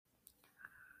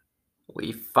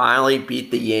We finally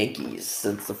beat the Yankees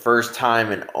since the first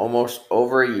time in almost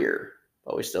over a year,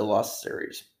 but we still lost the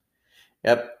series.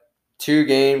 Yep, 2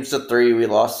 games to 3, we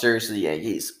lost series to the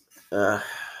Yankees. Yeah.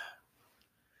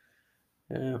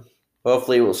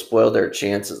 Hopefully, we'll spoil their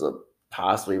chances of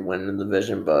possibly winning the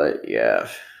division, but yeah.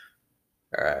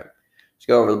 All right, let's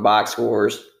go over the box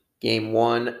scores. Game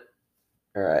 1.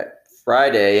 All right,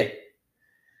 Friday.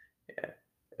 Yeah,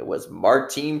 it was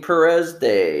Martin Perez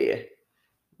Day.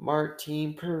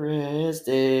 Martin Perez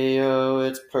Day, oh,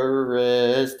 it's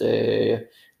Perez Day.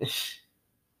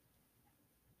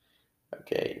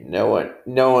 Okay, no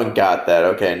one got that.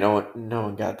 Okay, no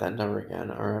one got that number again.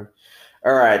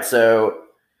 All right. So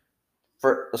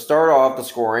for to start off the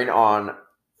scoring on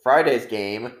Friday's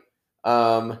game,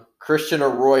 Christian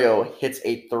Arroyo hits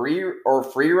a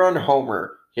three run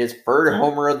homer, his third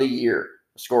homer of the year.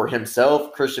 Scored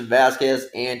himself, Christian Vasquez,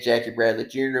 and Jackie Bradley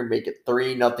Jr. make it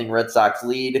 3-0 Red Sox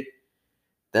lead.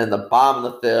 Then the bottom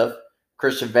of the fifth,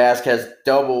 Christian Vasquez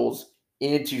doubles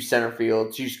into center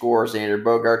field to score Xander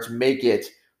Bogaerts, make it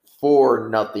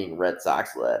 4-0 Red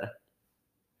Sox led.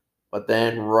 But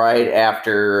then right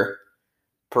after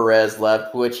Perez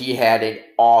left, which he had an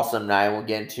awesome night, we'll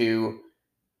get into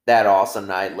that awesome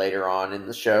night later on in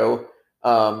the show.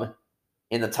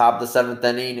 In the top of the seventh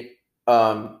inning,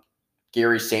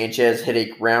 Gary Sanchez hit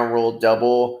a ground rule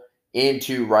double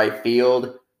into right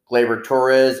field. Gleyber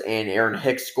Torres and Aaron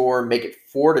Hicks score, make it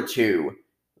 4-2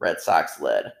 Red Sox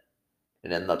led.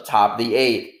 And in the top of the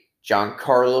eighth,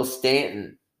 Giancarlo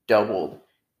Stanton doubled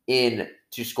in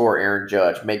to score Aaron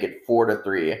Judge, make it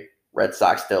 4-3 Red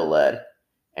Sox still led.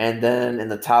 And then in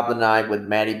the top of the ninth with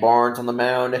Matty Barnes on the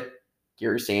mound,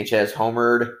 Gary Sanchez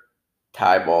homered,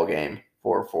 tie ball game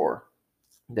 4-4.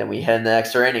 Then we head in the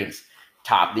extra innings.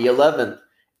 Top of the 11th,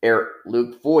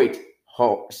 Luke Voigt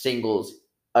singles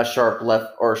a sharp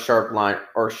left or sharp line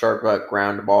or sharp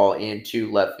ground ball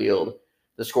into left field.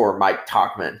 The scorer, Mike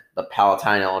Tauchman, the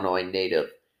Palatine, Illinois native,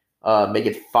 make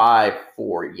it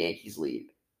 5-4 Yankees lead.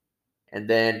 And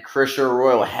then Christian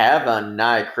Arroyo, have a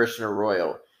night, Christian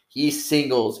Arroyo. He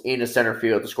singles into center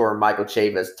field. The scorer, Michael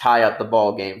Chavis, tie up the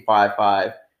ball game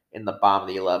 5-5 in the bottom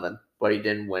of the 11th, but he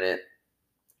didn't win it.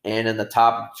 And in the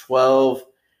top of 12,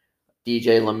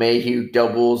 DJ LeMahieu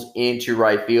doubles into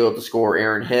right field to score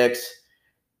Aaron Hicks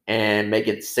and make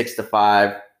it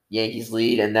 6-5 Yankees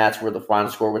lead, and that's where the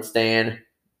final score would stand.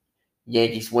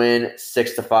 Yankees win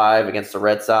 6-5 against the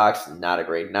Red Sox. Not a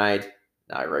great night.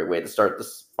 Not a great way to start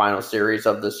this final series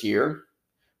of this year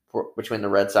between the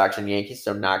Red Sox and Yankees,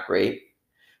 so not great.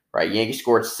 Right, Yankees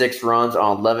scored 6 runs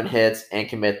on 11 hits and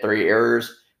commit 3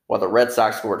 errors, while the Red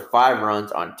Sox scored 5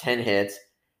 runs on 10 hits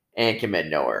and commit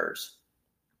no errors.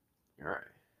 All right.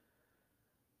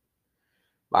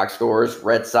 Box scores,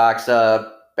 Red Sox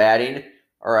batting.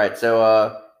 All right,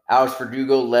 so Alex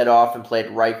Verdugo led off and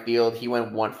played right field. He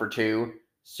went 1 for 2,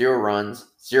 0 runs,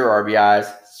 0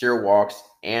 RBIs, 0 walks,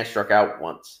 and struck out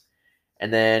once.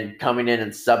 And then coming in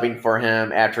and subbing for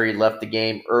him after he left the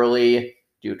game early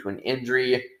due to an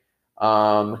injury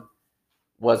was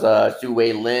Sue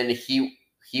Lin.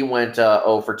 He went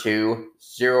 0 for 2,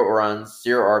 0 runs,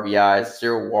 0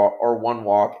 RBIs, 1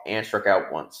 walk, and struck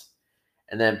out once.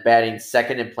 And then batting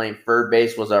second and playing third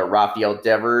base was Rafael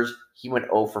Devers. He went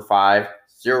 0 for 5,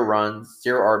 0 runs,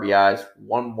 0 RBIs,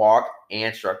 1 walk,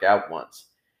 and struck out once.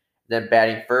 Then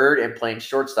batting third and playing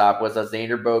shortstop was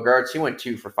Xander Bogaerts. He went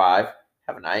 2 for 5.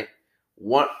 Have a night.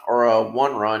 1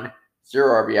 run,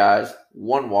 0 RBIs,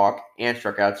 1 walk, and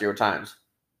struck out 0 times.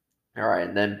 All right,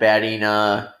 and then batting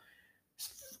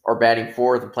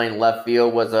fourth and playing left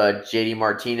field was JD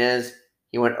Martinez.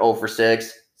 He went 0 for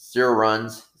 6, 0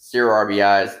 runs, 0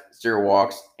 RBIs, 0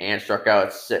 walks, and struck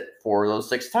out 4 of those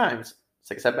 6 times.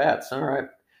 6 at bats. All right.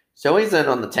 So he's in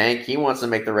on the tank. He wants to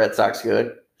make the Red Sox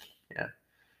good. Yeah.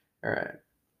 All right.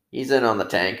 He's in on the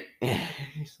tank.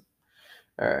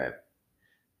 All right.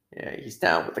 Yeah, he's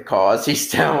down with the cause.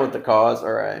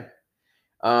 All right.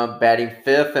 Batting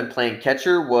fifth and playing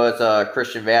catcher was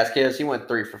Christian Vasquez. He went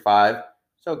 3 for 5.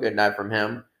 So good night from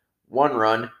him. 1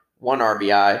 run, 1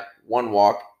 RBI, 1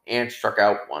 walk, and struck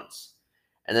out once.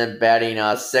 And then batting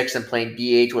sixth and playing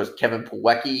DH was Kevin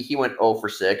Plawecki. He went 0 for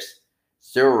 6,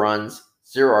 0 runs,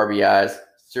 0 RBIs,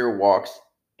 0 walks,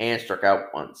 and struck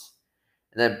out once.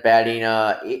 And then batting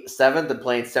seventh and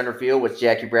playing center field was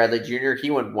Jackie Bradley Jr.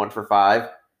 He went 1 for 5.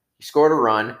 He scored a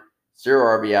run, 0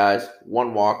 RBIs,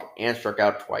 1 walk, and struck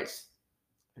out twice.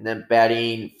 And then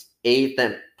batting eighth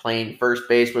and playing first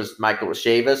base was Michael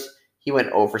Chavis. He went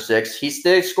 0 for 6. He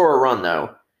did score a run,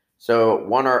 though. So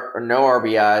no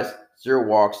RBIs, 0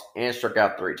 walks, and struck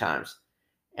out 3 times.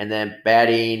 And then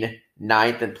batting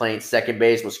ninth and playing second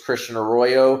base was Christian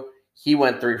Arroyo. He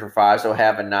went 3 for 5, so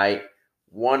have a night.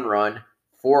 1 run,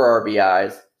 4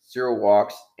 RBIs, 0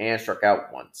 walks, and struck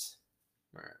out once.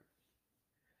 All right.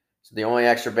 So the only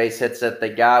extra base hits that they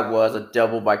got was a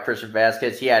double by Christian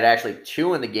Vasquez. He had actually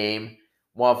 2 in the game,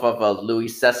 one off of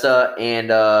Luis Cessa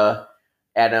and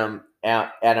Adam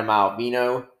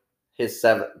Alvino. His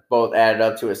 7th, both added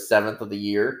up to his 7th of the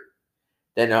year.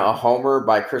 Then a homer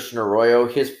by Christian Arroyo,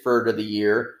 his 3rd of the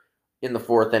year, in the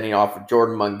 4th inning off of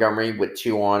Jordan Montgomery with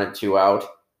 2 on and 2 out.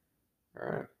 All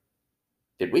right.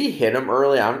 Did we hit him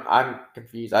early? I'm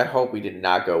confused. I hope we did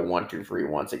not go 1-2-3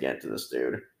 once again to this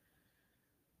dude.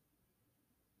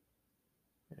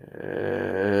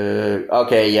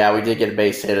 Okay, yeah, we did get a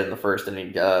base hit in the 1st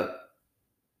inning.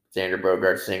 Xander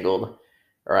Bogaerts singled.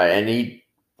 All right, and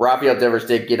Rafael Devers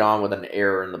did get on with an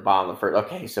error in the bottom of the 1st.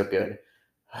 Okay, so good.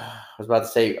 I was about to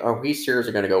say, are we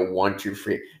seriously going to go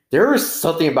 1-2-3? There is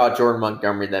something about Jordan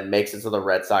Montgomery that makes it so the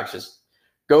Red Sox just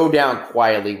go down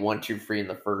quietly 1-2-3 in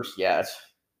the 1st. Yeah,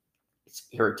 it's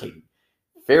irritating.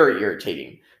 Very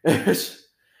irritating.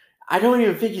 I don't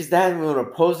even think he's that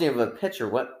opposing of a pitcher.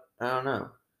 What? I don't know.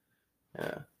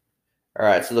 Yeah. All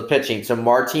right, so the pitching. So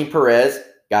Martin Perez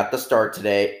got the start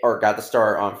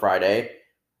on Friday,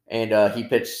 and he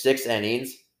pitched 6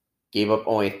 innings, gave up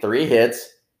only 3 hits.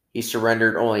 He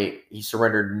surrendered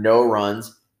no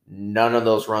runs. None of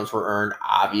those runs were earned,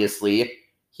 obviously.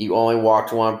 He only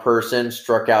walked 1 person,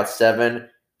 struck out 7,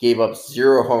 gave up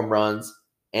 0 home runs,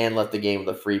 and left the game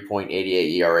with a 3.88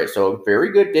 ERA. So a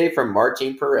very good day from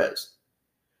Martin Perez.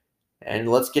 And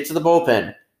let's get to the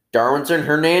bullpen. Darwinzon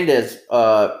Hernandez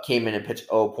came in and pitched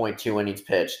 0.2 innings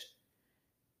pitched.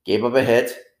 Gave up a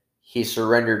hit. He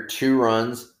surrendered 2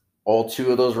 runs. All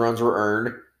 2 of those runs were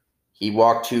earned. He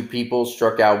walked 2 people,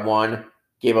 struck out 1,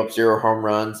 gave up 0 home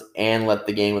runs, and left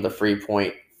the game with a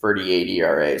 3.38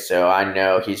 ERA. So I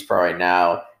know he's probably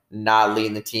now not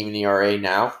leading the team in ERA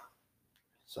now.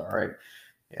 Sorry.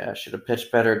 Yeah, should have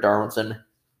pitched better, Darwinzon.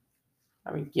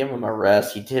 I mean, give him a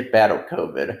rest. He did battle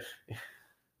COVID.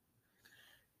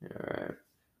 All right.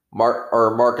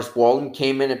 Marcus Walton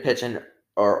came in and pitched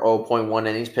 0.1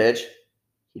 innings pitch.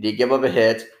 He did give up a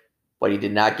hit, but he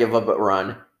did not give up a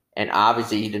run. And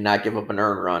obviously, he did not give up an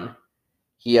earned run.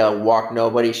 He walked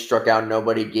nobody, struck out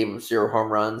nobody, gave up 0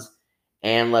 home runs,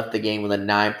 and left the game with a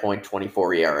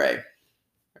 9.24 ERA.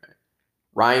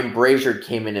 Ryan Brazier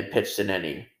came in and pitched an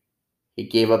inning. He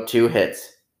gave up 2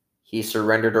 hits. He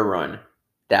surrendered a run.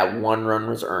 That 1 run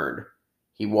was earned.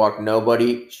 He walked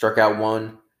nobody, struck out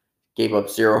 1, gave up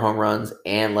 0 home runs,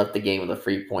 and left the game with a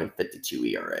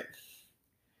 3.52 ERA.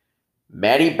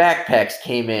 Matty Backpacks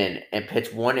came in and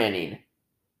pitched 1 inning.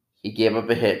 He gave up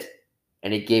a hit,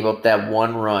 and he gave up that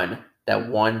 1 run, that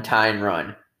 1 time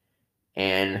run.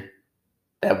 And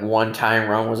that 1 time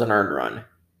run was an earned run.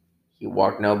 He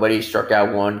walked nobody, struck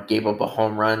out 1, gave up a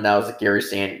home run. That was a Gary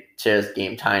Sanchez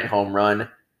game-tying home run.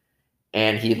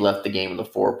 And he left the game with a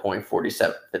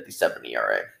 4.57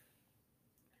 ERA.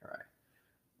 All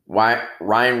right.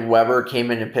 Ryan Weber came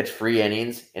in and pitched 3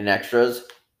 innings in extras,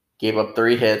 gave up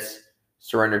 3 hits,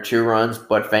 surrendered 2 runs,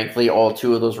 but thankfully all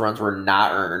 2 of those runs were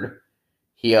not earned.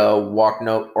 He walked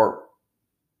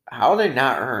how are they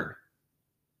not earned?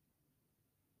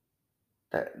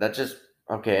 That just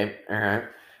okay. All right.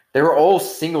 They were all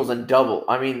singles and double.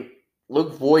 I mean,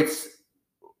 Luke Voigt's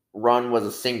run was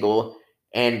a single,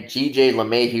 and G.J.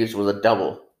 LeMahieu's was a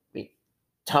double. I mean,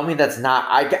 tell me that's not.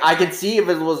 I can see if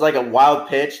it was like a wild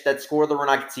pitch that scored the run.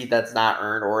 I can see that's not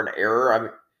earned or an error. I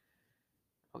mean,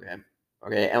 okay.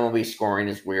 MLB scoring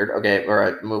is weird. Okay, all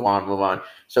right. Move on.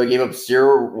 So he gave up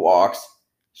 0 walks,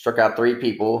 struck out 3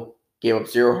 people, gave up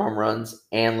 0 home runs,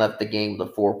 and left the game with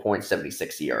a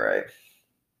 4.76 ERA.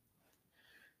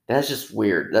 That's just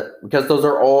weird. Because those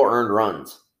are all earned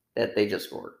runs that they just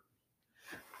scored.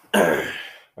 All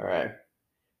right.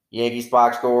 Yankees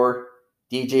box score.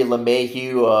 DJ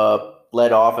LeMahieu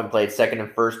led off and played second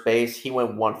and first base. He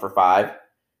went 1 for 5.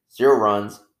 0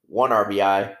 runs, 1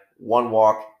 RBI, 1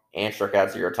 walk, and struck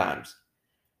out 0 times.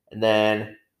 And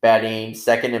then batting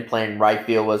second and playing right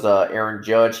field was Aaron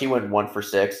Judge. He went 1 for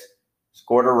 6.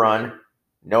 Scored a run,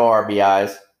 no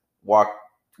RBIs, walked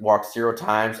 0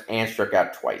 times, and struck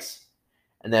out twice.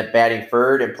 And then batting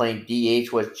third and playing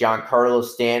DH was Giancarlo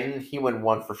Stanton. He went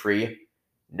 1 for 3.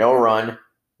 No run,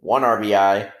 1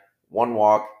 RBI, 1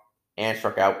 walk, and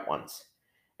struck out once.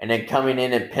 And then coming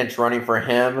in and pinch running for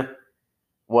him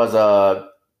was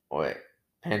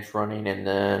pinch running and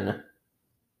then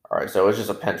all right, so it was just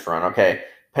a pinch run. Okay,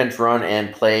 pinch run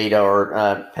and played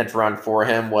pinch run for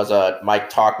him was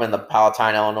Mike Tauchman, the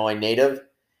Palatine, Illinois native.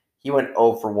 He went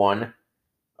 0 for 1.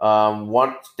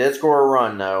 Did score a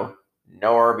run though.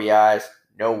 No RBIs,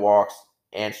 no walks,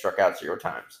 and struck out 0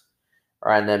 times.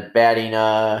 All right, and then batting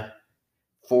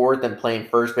fourth and playing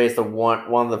first base, the one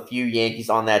of the few Yankees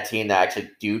on that team that actually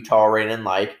do tolerate and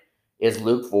like is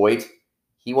Luke Voigt.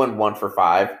 He went 1 for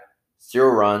 5, 0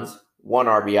 runs, 1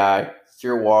 RBI,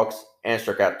 0 walks, and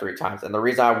struck out 3 times. And the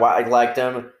reason I liked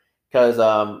him because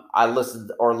I listened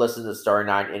to the Starting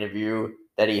Nine interview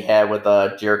that he had with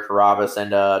Jared Carrabis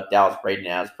and Dallas Braden.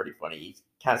 That was pretty funny. He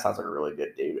kind of sounds like a really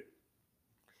good dude,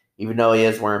 even though he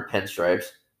is wearing pinstripes.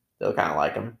 Still kind of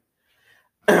like him.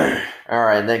 All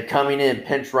right, and then coming in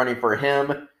pinch running for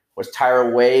him was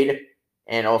Tyler Wade,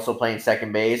 and also playing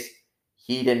second base.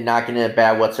 He did not get an at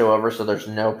bat whatsoever, so there's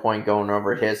no point going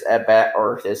over his at bat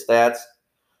or his stats.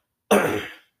 All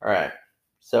right,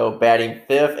 so batting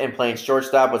fifth and playing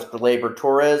shortstop was Gleyber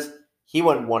Torres. He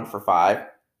went 1 for 5,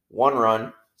 1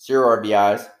 run, 0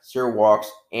 RBIs, 0 walks,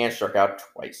 and struck out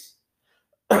twice.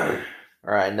 All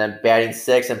right, and then batting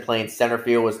sixth and playing center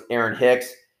field was Aaron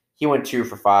Hicks. He went 2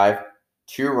 for 5,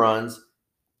 2 runs,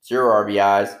 0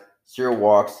 RBIs, 0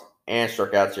 walks, and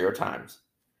struck out 0 times.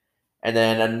 And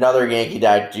then another Yankee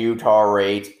that I do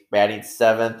tolerate, batting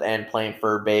seventh and playing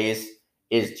third base,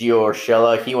 is Gio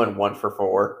Urshela. He went 1 for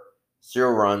 4,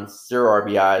 0 runs, 0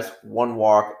 RBIs, 1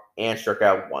 walk, and struck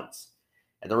out once.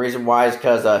 And the reason why is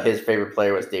because his favorite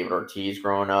player was David Ortiz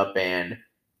growing up, and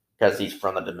because he's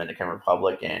from the Dominican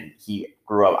Republic, and he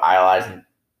grew up idolizing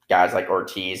guys like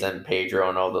Ortiz and Pedro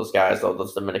and all those guys, all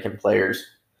those Dominican players.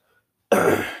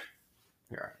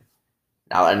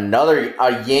 Now, another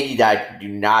Yankee that I do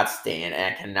not stand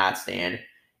and cannot stand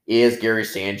is Gary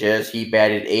Sanchez. He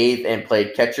batted eighth and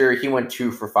played catcher. He went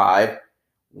 2 for 5,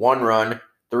 1 run,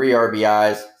 3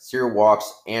 RBIs, 0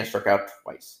 walks, and struck out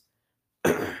twice.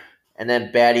 And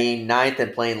then batting ninth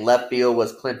and playing left field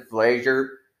was Clint Frazier.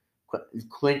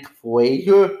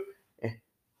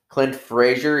 Clint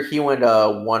Frazier, he went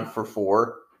 1 for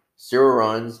 4, 0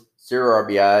 runs, 0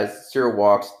 RBIs, 0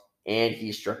 walks, and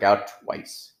he struck out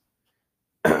twice.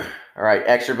 All right,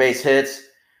 extra base hits,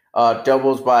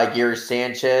 doubles by Gary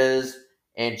Sanchez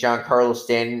and Giancarlo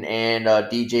Stanton and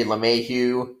DJ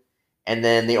LeMahieu. And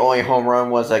then the only home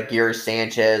run was a Gary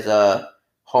Sanchez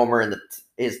homer in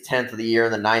his 10th of the year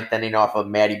in the 9th inning off of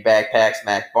Matty Backpacks,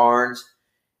 Mac Barnes,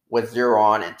 with 0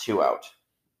 on and 2 out.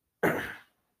 All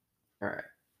right,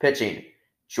 pitching.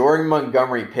 Jordan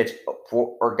Montgomery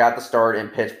got the start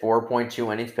and pitched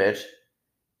 4.2 innings pitched,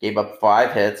 gave up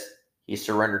 5 hits. He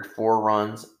surrendered 4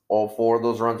 runs. All 4 of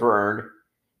those runs were earned.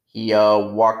 He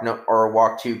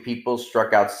walked 2 people,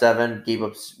 struck out 7, gave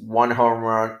up 1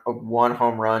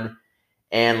 home run,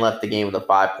 and left the game with a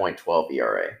 5.12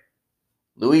 ERA.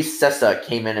 Luis Cessa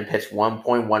came in and pitched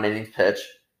 1.1 innings pitched,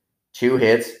 2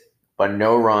 hits, but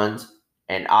no runs,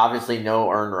 and obviously no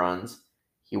earned runs.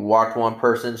 He walked 1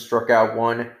 person, struck out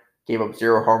 1, gave up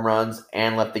 0 home runs,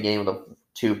 and left the game with a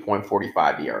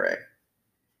 2.45 ERA.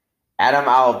 Adam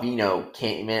Ottavino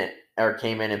came in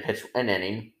and pitched an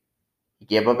inning. He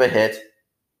gave up a hit,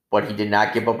 but he did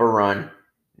not give up a run.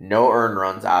 No earned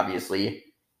runs, obviously.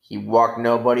 He walked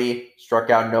nobody, struck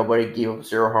out nobody, gave up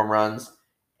 0 home runs,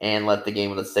 and left the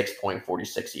game with a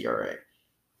 6.46 ERA.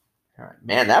 All right,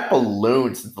 man, that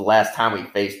ballooned since the last time we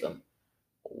faced them.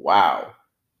 Wow.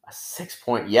 A 6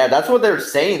 point. Yeah, that's what they're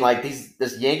saying. Like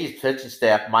this Yankees pitching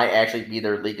staff might actually be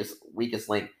their weakest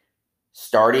link.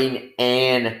 Starters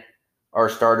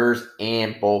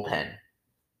and bullpen.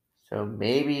 So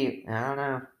maybe, I don't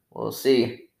know. We'll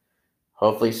see.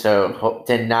 Hopefully so.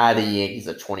 Deny the Yankees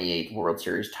a 28th World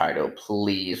Series title.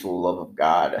 Please, for the love of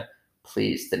God.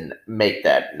 Please make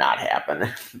that not happen.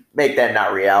 Make that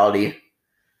not reality.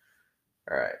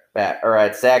 All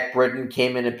right. Zach Britton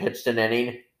came in and pitched an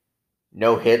inning.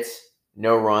 No hits,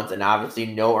 no runs, and obviously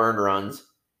no earned runs.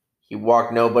 He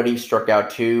walked nobody, struck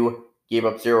out 2, gave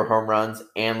up 0 home runs,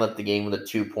 and left the game with a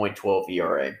 2.12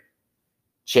 ERA.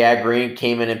 Chad Green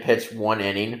came in and pitched 1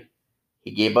 inning.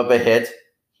 He gave up a hit.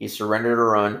 He surrendered a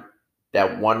run.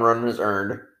 That 1 run was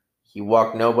earned. He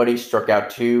walked nobody, struck out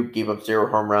 2, gave up 0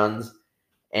 home runs,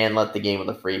 and left the game with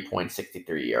a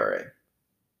 3.63 ERA.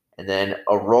 And then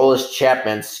Aroldis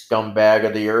Chapman, scumbag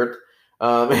of the earth,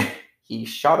 he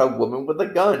shot a woman with a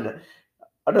gun.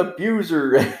 An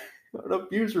abuser.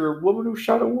 A woman who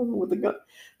shot a woman with a gun.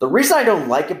 The reason I don't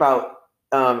like about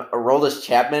Aroldis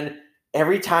Chapman,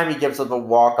 every time he gives up a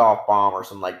walk-off bomb or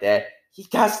something like that, he's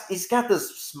got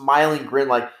this smiling grin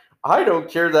like, I don't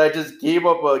care that I just gave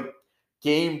up a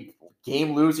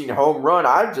game-losing home run.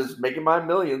 I'm just making my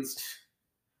millions.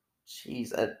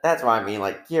 Jeez, that's what I mean.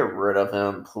 Like, get rid of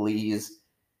him, please.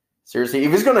 Seriously,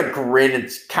 if he's going to grin and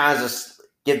kind of just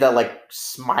give that, like,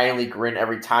 smiley grin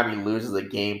every time he loses a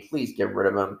game, please get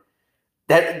rid of him.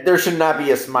 That there should not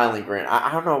be a smiling grin.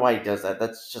 I don't know why he does that.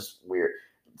 That's just weird.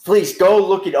 Please go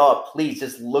look it up. Please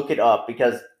just look it up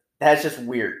because that's just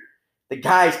weird. The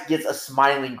guy gets a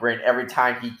smiling grin every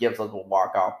time he gives us a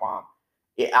walk-off bomb.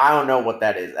 I don't know what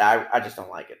that is. I just don't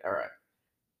like it. All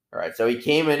right. So he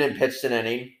came in and pitched an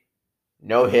inning.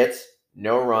 No hits,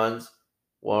 no runs.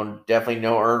 Well, definitely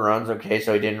no earned runs. Okay,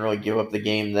 so he didn't really give up the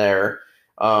game there.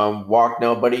 Walked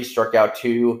nobody, struck out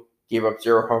 2, gave up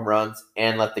 0 home runs,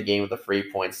 and left the game with a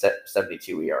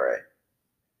 3.72 ERA.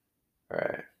 All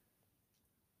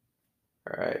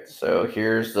right. So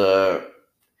here's the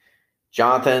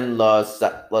Jonathan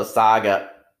Lasaga.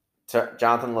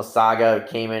 Jonathan Lasaga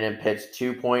came in and pitched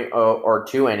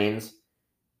 2 innings.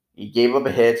 He gave up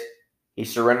a hit. He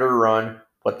surrendered a run,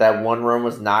 but that 1 run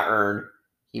was not earned.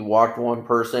 He walked 1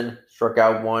 person, struck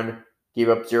out 1, gave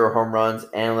up 0 home runs,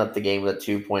 and left the game with a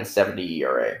 2.70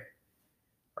 ERA.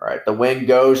 All right, the win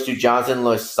goes to Jonathan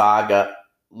Lozaga.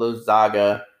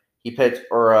 He pitched,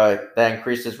 that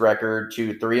increased his record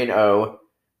to 3-0.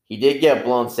 He did get a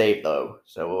blown save though,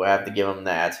 so we'll have to give him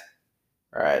that.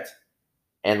 All right,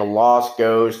 and the loss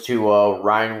goes to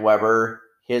Ryan Weber,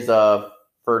 his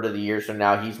third of the year. So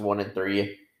now he's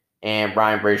 1-3, and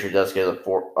Brian Brasier does get a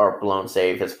blown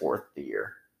save, his 4th of the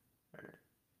year.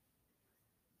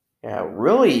 Yeah,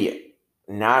 really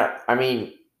not. I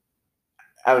mean,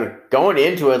 I was going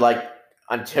into it like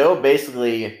until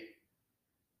basically.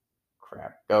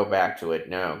 Crap. Go back to it.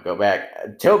 No, go back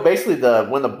until basically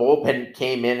when the bullpen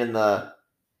came in the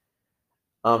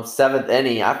 7th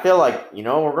inning. I feel like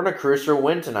we're gonna cruise for a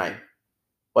win tonight,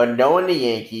 but knowing the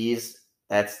Yankees,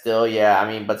 that's still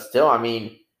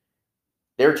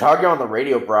they were talking on the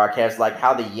radio broadcast like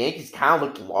how the Yankees kind of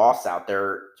looked lost out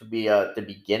there to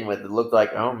begin with. It looked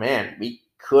like, oh man, we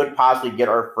could possibly get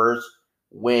our first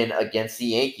win against the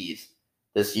Yankees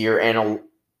this year,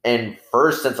 and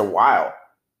first since a while,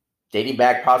 dating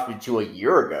back possibly to a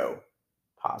year ago,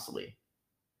 possibly.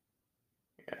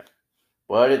 Yeah,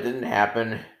 but it didn't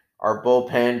happen. Our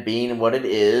bullpen, being what it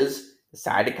is,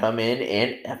 decided to come in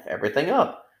and F everything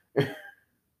up.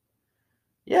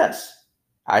 Yes,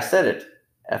 I said it.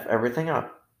 F everything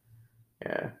up.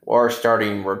 Yeah. Well, our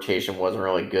starting rotation wasn't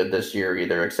really good this year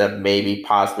either, except maybe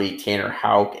possibly Tanner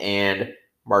Houck and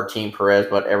Martin Perez,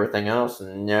 but everything else,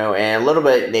 no. And a little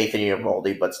bit Nathan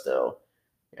Eovaldi, but still.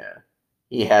 Yeah.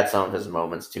 He had some of his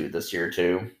moments too this year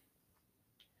too.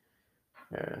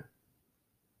 Yeah.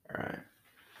 All right.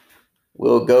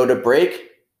 We'll go to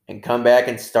break and come back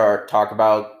and talk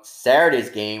about Saturday's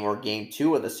game, or game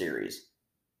 2 of the series.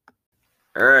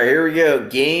 All right, here we go.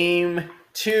 Game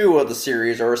 2 of the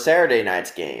series, or Saturday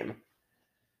night's game.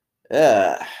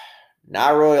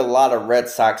 Not really a lot of Red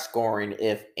Sox scoring,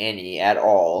 if any, at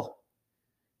all.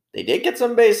 They did get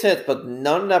some base hits, but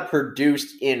none that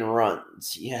produced in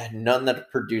runs. Yeah, none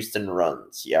that produced in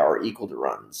runs. Yeah, or equal to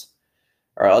runs.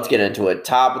 All right, let's get into it.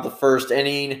 Top of the 1st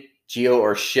inning, Gio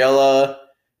Urshela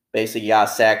basically got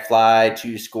a sac fly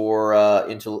to score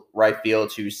into right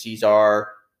field to Cesar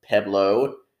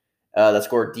Pueblo. That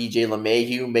scored DJ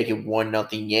LeMahieu, making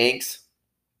 1-0 Yanks.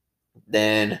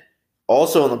 Then,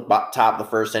 also in the top of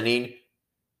the 1st inning,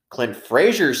 Clint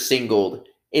Frazier singled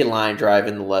a line drive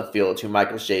in the left field to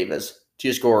Michael Chavis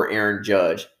to score Aaron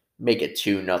Judge, make it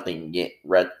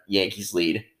 2-0 Yankees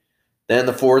lead. Then in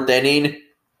the 4th inning,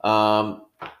 a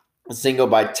single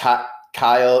by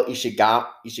Kyle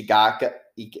Ishigaka.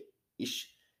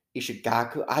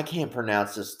 I can't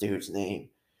pronounce this dude's name.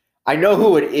 I know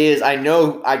who it is. I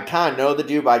kind of know the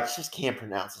dude, but I just can't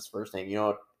pronounce his first name.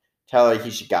 Tyler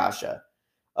Hishigasha.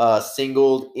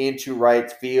 Singled into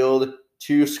right field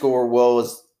to score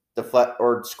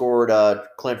scored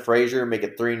Clint Frazier, make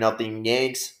it 3-0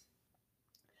 Yanks.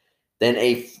 Then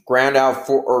a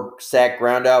sack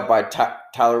ground out by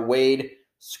Tyler Wade,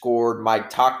 scored Mike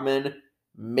Tauchman,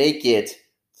 make it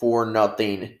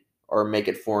 4-0, or make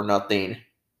it 4-0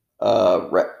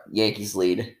 Yankees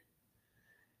lead.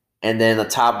 And then the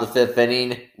top of the 5th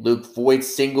inning, Luke Voigt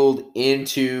singled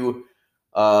into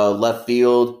left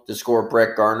field to score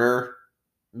Brett Gardner,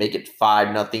 make it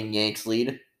 5-0 Yanks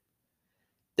lead.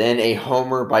 Then a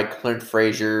homer by Clint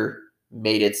Frazier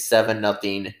made it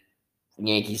 7-0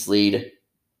 Yankees lead.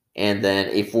 And then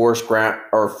a forced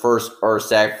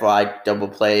sac fly double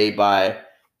play by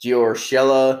Gio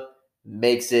Urshela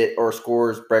makes it, or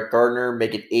scores Brett Gardner,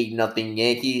 make it 8-0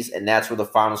 Yankees, and that's where the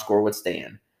final score would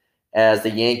stand, as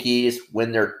the Yankees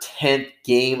win their 10th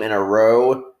game in a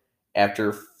row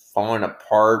after falling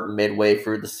apart midway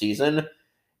through the season,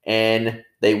 and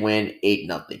they win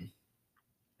 8-0.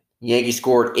 Yankees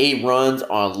scored 8 runs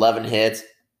on 11 hits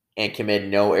and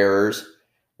committed no errors,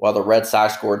 while the Red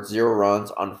Sox scored 0 runs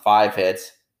on 5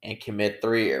 hits and commit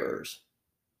 3 errors.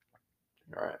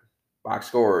 All right. Box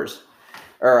scores.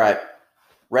 All right.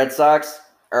 Red Sox.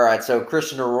 All right. So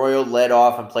Christian Arroyo led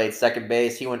off and played second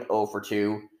base. He went 0 for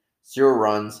 2, 0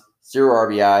 runs, 0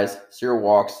 RBIs, 0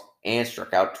 walks, and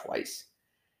struck out twice.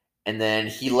 And then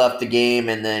he left the game,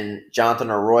 and then Jonathan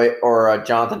Arauz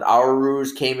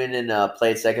came in and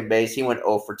played second base. He went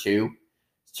 0 for 2,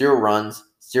 0 runs,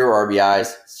 0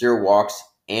 RBIs, 0 walks,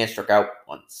 and struck out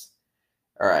once.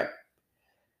 All right.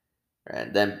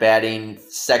 And then batting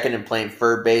second and playing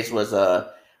third base was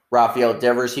Rafael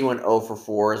Devers. He went 0 for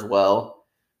 4 as well.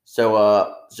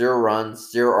 So 0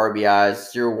 runs, 0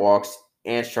 RBIs, 0 walks,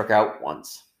 and struck out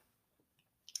once.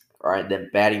 All right.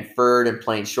 Then batting third and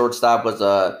playing shortstop was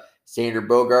Xander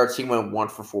Bogaerts. He went 1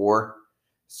 for 4,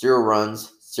 0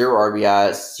 runs, 0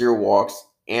 RBIs, 0 walks,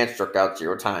 and struck out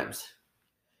 0 times.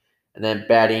 And then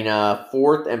batting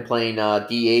fourth and playing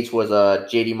DH was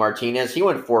JD Martinez. He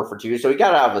went 4 for 2, so he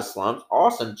got out of the slump.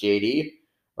 Awesome, JD.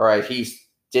 All right, he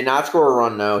did not score a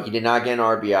run, no. He did not get an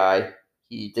RBI.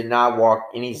 He did not walk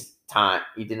any time.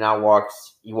 He did not walk.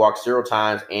 He walked 0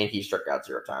 times, and he struck out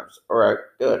 0 times. All right,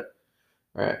 good.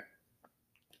 All right.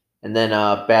 And then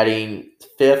batting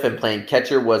fifth and playing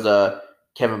catcher was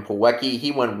Kevin Plawecki.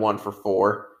 He went 1 for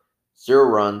 4, 0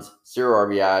 runs, 0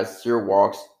 RBIs, 0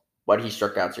 walks, but he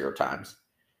struck out 0 times.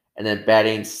 And then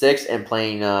batting sixth and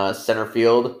playing center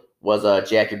field was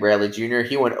Jackie Bradley Jr.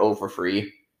 He went 0 for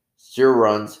 3, 0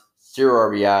 runs, 0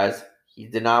 RBIs. He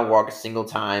did not walk a single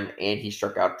time, and he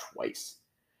struck out twice.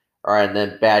 All right, and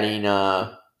then batting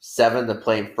seventh and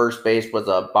playing first base was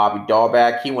Bobby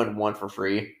Dahlback. He went 1 for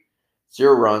 3,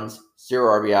 0 runs, 0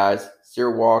 RBIs,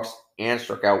 0 walks, and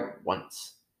struck out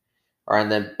once. All right,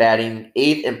 and then batting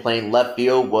eighth and playing left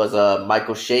field was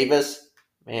Michael Chavis.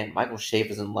 Man, Michael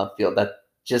Chavis in left field. That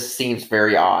just seems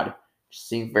very odd.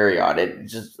 It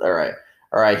just all right.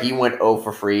 All right, he went 0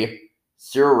 for 3,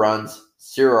 0 runs,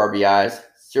 0 RBIs,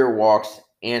 0 walks,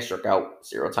 and struck out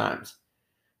 0 times.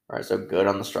 All right, so good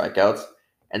on the strikeouts.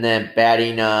 And then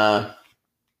batting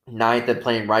ninth and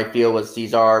playing right field was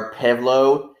Cesar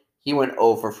Pavlo. He went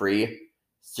 0 for 3,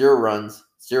 0 runs,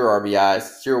 0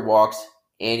 RBIs, 0 walks,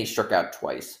 and he struck out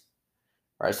twice.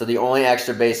 All right, so the only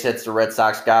extra base hits the Red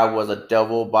Sox got was a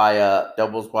doubles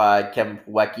by Kevin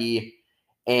Plawecki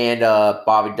and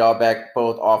Bobby Dahlbeck,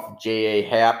 both off of J.A.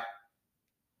 Happ.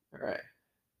 All right.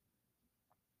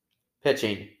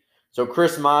 Pitching. So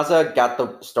Chris Mazza got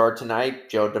the start tonight.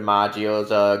 Joe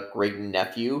DiMaggio's great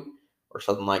nephew or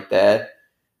something like that.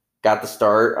 Got the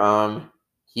start.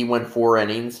 He went 4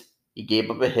 innings. He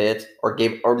gave up a hit,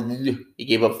 he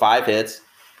gave up 5 hits.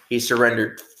 He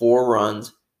surrendered 4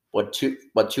 runs, but two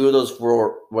of those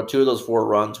 4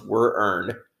 runs were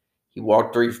earned. He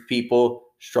walked 3 people,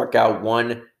 struck out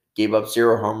 1, gave up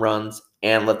 0 home runs,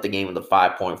 and left the game with a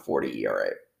 5.40 ERA.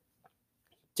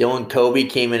 Dylan Covey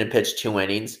came in and pitched 2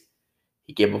 innings.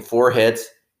 He gave up 4 hits.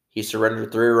 He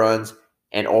surrendered 3 runs,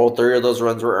 and all 3 of those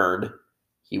runs were earned.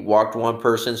 He walked 1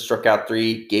 person, struck out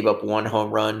 3, gave up 1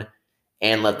 home run,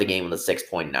 and left the game with a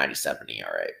 6.97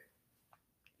 ERA.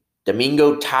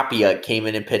 Domingo Tapia came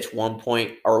in and pitched 1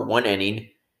 inning.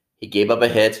 He gave up a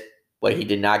hit, but he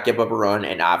did not give up a run,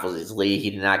 and obviously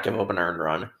he did not give up an earned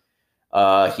run.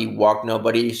 He walked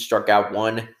nobody, struck out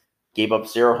 1, gave up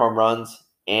 0 home runs,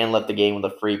 and left the game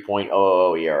with a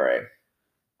 3.00 ERA.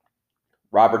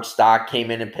 Robert Stock came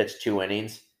in and pitched 2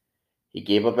 innings. He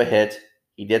gave up a hit.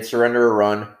 He did surrender a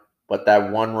run, but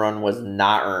that 1 run was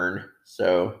not earned.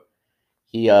 So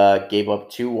he gave up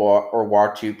 2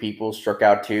 walked 2 people, struck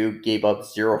out 2, gave up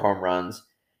 0 home runs,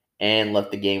 and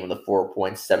left the game with a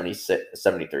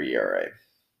 4.73 ERA.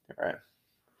 All right.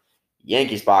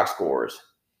 Yankees box scores.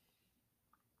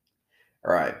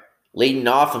 All right. Leading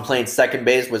off and playing second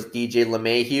base was DJ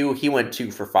LeMahieu. He went 2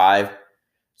 for 5,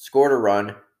 scored a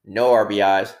run, no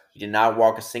RBIs. He did not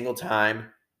walk a single time,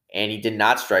 and he did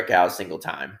not strike out a single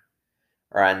time.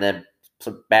 All right, and then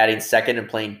batting second and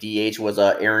playing DH was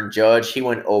Aaron Judge. He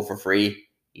went 0 for 3.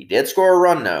 He did score a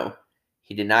run, though.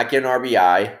 He did not get an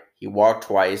RBI. He walked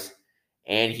twice,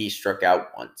 and he struck out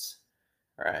once.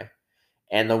 All right.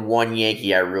 And the one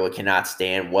Yankee I really cannot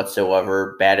stand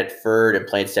whatsoever, batted third and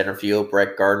played center field,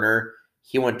 Brett Gardner.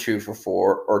 He went 2 for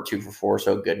 4,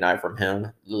 so good night from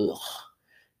him. Ugh.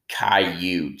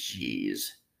 Caillou, jeez.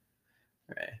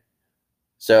 All right.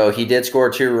 So he did score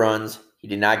 2 runs. He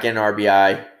did not get an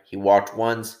RBI. He walked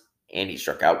once, and he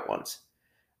struck out once.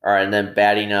 All right, and then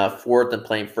batting fourth and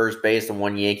playing first base, the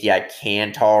one Yankee I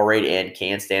can tolerate and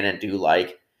can stand and do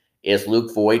like is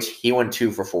Luke Voigt. He went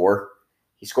 2 for 4.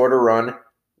 He scored a run,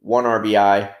 1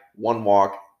 RBI, 1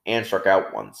 walk, and struck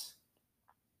out once.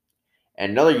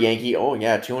 And another Yankee, 2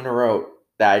 in a row.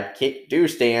 that do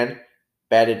stand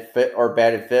batted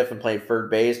fifth and played third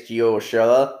base, Gio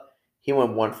Urshela. He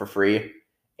went 1-for-3.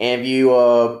 And if you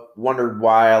wondered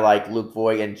why I like Luke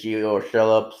Voigt and Gio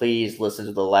Urshela, please listen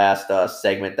to the last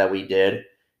segment that we did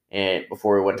and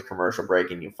before we went to commercial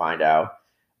break, and you find out.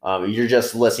 You're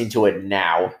just listening to it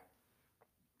now.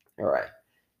 All right.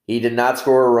 He did not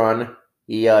score a run.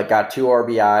 He got 2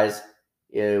 RBIs,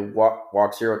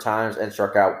 walked 0 times, and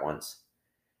struck out once.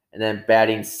 And then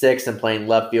batting 6th and playing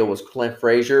left field was Clint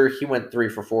Frazier. He went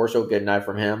 3-for-4, so good night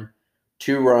from him.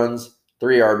 2 runs,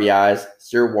 3 RBIs,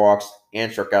 0 walks, and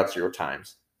struck out 0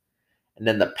 times. And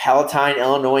then the Palatine,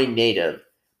 Illinois native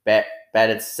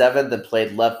batted 7th and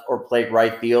played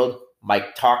right field.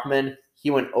 Mike Tauchman,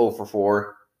 he went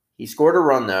 0-for-4. He scored a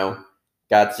run though,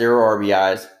 got 0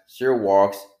 RBIs, 0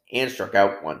 walks, and struck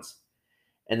out once.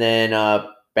 And then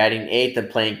batting 8th and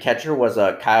playing catcher was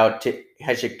Kyle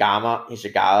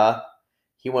Hishigala.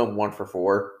 He went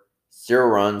 1-for-4, 0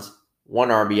 runs, 1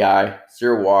 RBI,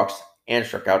 0 walks, and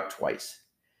struck out twice.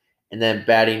 And then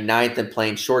batting 9th and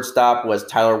playing shortstop was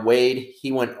Tyler Wade.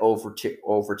 He went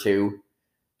 0-for-2.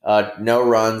 No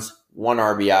runs, 1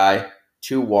 RBI,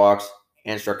 2 walks,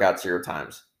 and struck out 0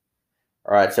 times.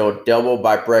 All right, so a double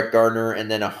by Brett Gardner and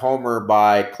then a homer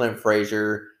by Clint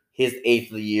Frazier, his 8th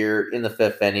of the year in the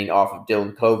 5th inning off of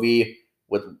Dylan Covey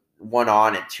with 1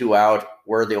 on and 2 out,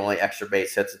 were the only extra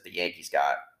base hits that the Yankees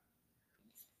got.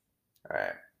 All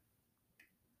right.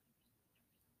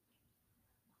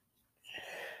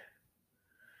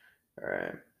 All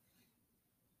right.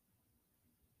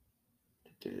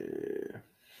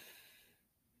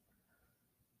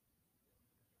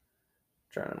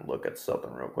 Trying to look at something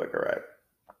real quick. All right.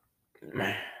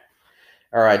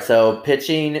 All right. So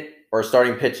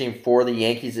starting pitching for the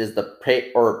Yankees is the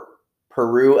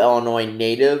Peru, Illinois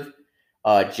native,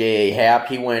 J.A. Happ.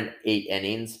 He went 8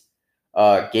 innings,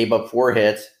 gave up 4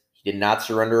 hits. He did not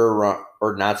surrender a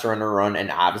run,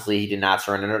 and obviously he did not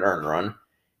surrender an earned run.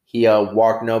 He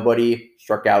walked nobody,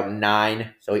 struck out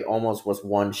 9, so he almost was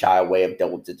 1 shy away of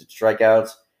double-digit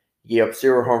strikeouts. He gave up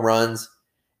 0 home runs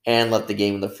and left the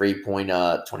game with a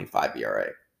 3.25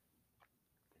 ERA.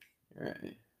 All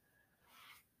right.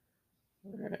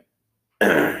 All right.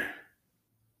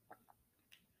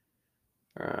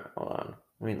 All right, hold on.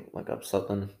 Let me look up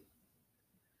something.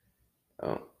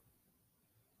 Oh.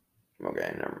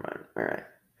 Okay, never mind. All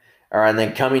right. And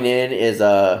then coming in is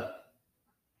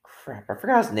crap, I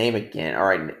forgot his name again. All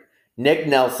right, Nick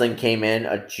Nelson came in,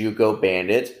 a JUCO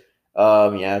bandit.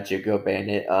 JUCO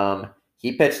bandit.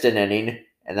 He pitched an inning,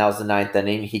 and that was the 9th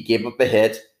inning. He gave up a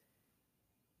hit.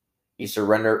 He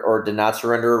did not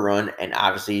surrender a run, and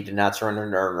obviously he did not surrender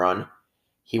an earned run.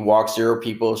 He walked 0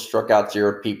 people, struck out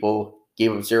 0 people,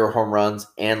 gave up 0 home runs,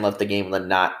 and left the game with a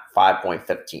not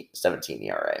 5.17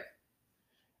 ERA.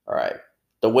 All right.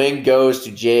 The win goes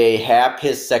to J.A. Happ,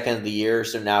 his 2nd of the year,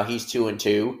 so now he's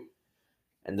 2-2.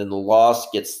 And then the loss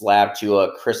gets slapped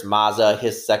to Chris Mazza,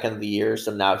 his 2nd of the year,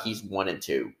 so now he's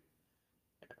 1-2.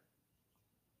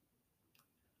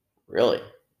 Really?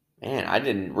 Man, I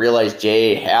didn't realize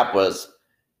J.A. Happ was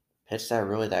pitched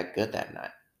that good that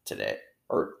night today,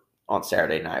 or on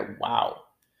Saturday night. Wow.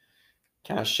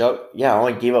 Kind of shocked. Yeah, I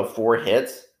only gave up 4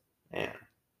 hits. Man.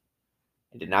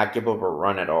 I did not give up a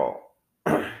run at all.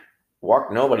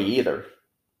 Walked nobody either.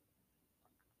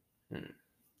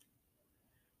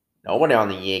 Nobody on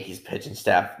the Yankees pitching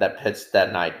staff that pitched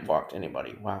that night walked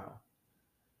anybody. Wow.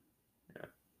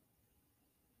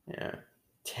 Yeah.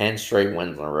 10 straight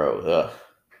wins in a row. Ugh.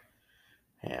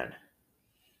 Man.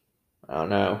 I don't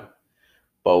know.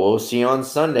 But we'll see on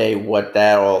Sunday what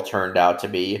that all turned out to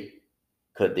be.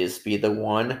 Could this be the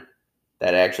one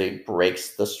that actually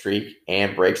breaks the streak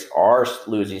and breaks our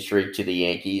losing streak to the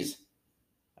Yankees?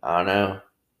 I don't know.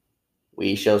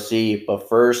 We shall see. But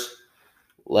first,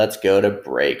 let's go to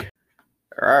break.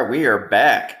 All right, we are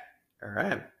back. All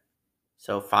right.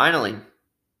 So finally,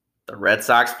 the Red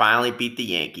Sox finally beat the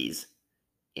Yankees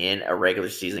in a regular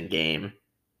season game.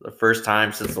 The first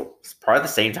time since probably the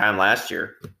same time last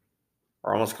year.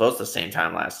 Or almost close to the same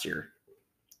time last year.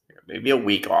 Maybe a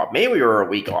week off. Maybe we were a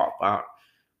week off. Wow.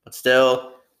 But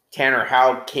still, Tanner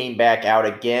Houck came back out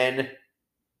again.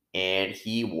 And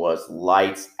he was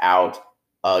lights out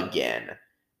again.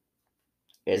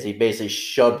 As he basically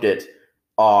shoved it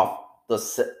up the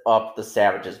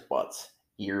Savages' butts.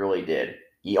 He really did.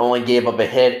 He only gave up a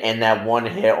hit, and that one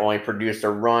hit only produced a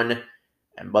run.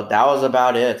 But that was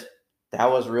about it. That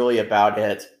was really about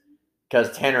it.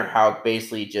 Because Tanner Houck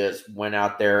basically just went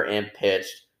out there and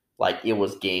pitched like it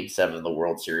was Game 7 of the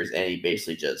World Series, and he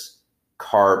basically just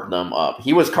carved them up.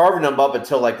 He was carving them up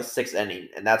until like the 6th inning,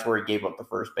 and that's where he gave up the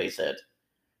first base hit.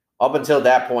 Up until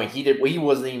that point, he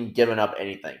wasn't even giving up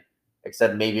anything,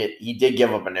 except maybe he did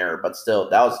give up an error, but still,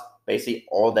 that was basically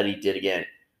all that he did again.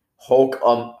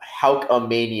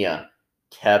 Hulkamania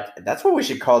kept. That's what we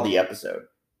should call the episode.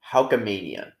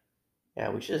 Hulkamania. Yeah,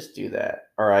 we should just do that.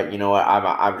 All right, you know what?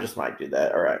 I just might do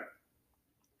that. All right.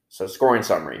 So scoring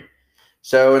summary.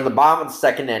 So in the bottom of the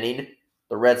second inning,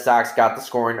 the Red Sox got the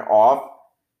scoring off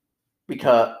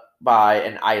because by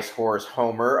an Ice Horse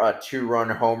homer, a 2-run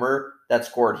homer that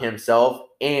scored himself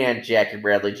and Jackie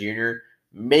Bradley Jr.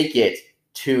 make it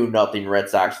 2-0 Red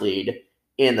Sox lead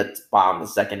in the bottom of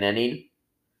the second inning.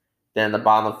 Then in the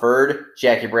bottom of the third,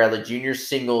 Jackie Bradley Jr.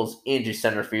 singles into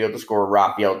center field to score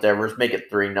Rafael Devers, make it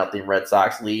 3-0 Red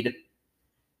Sox lead.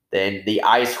 Then the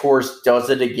Ice Horse does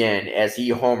it again as he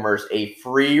homers a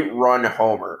 3-run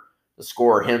homer to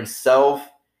score himself,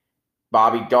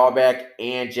 Bobby Dalbec,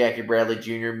 and Jackie Bradley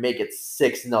Jr. make it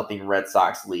 6-0 Red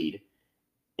Sox lead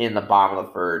in the bottom of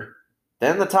the third.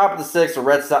 Then the top of the sixth,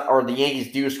 the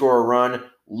Yankees do score a run.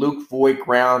 Luke Voigt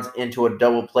grounds into a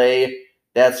double play.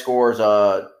 That scores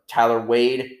Tyler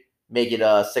Wade, make it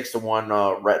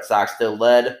 6-1. Red Sox still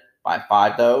led by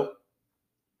 5 though.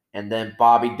 And then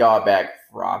Bobby Dalbec,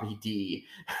 Robbie D,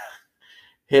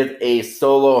 hit a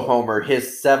solo homer,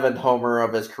 his 7th homer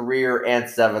of his career and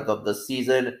 7th of the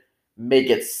season, make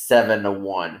it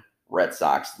 7-1 Red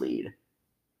Sox lead.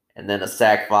 And then a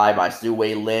sac fly by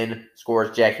Tzu-Wei Lin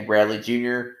scores Jackie Bradley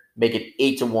Jr., make it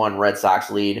 8-1 Red Sox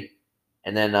lead.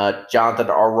 And then Jonathan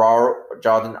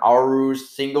Aru's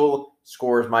single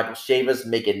scores Michael Chavis,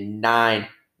 make it 9-1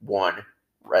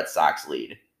 Red Sox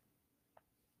lead.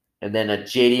 And then a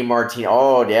J.D. Martinez.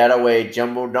 Oh, that away.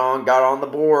 Jumbo Dong got on the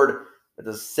board with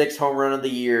a 6th home run of the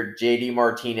year. J.D.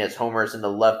 Martinez homers in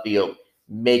the left field.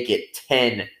 Make it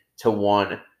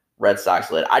 10-1 Red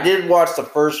Sox lead. I didn't watch the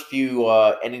first few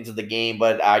innings of the game,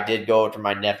 but I did go to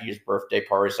my nephew's birthday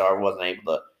party, so I wasn't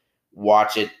able to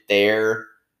watch it there.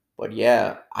 But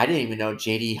yeah, I didn't even know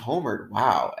J.D. homered.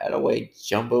 Wow. That away.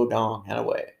 Jumbo Dong. That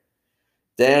away.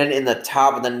 Then in the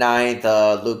top of the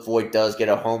 9th, Luke Voigt does get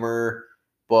a homer,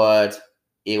 but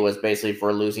it was basically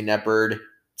for losing that bird.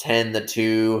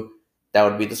 10-2. That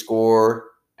would be the score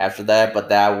after that, but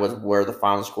that was where the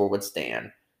final score would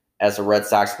stand. As the Red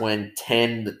Sox win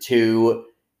 10-2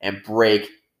 and break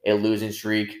a losing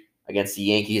streak against the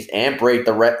Yankees and break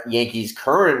the Yankees'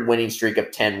 current winning streak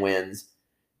of 10 wins.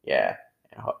 Yeah,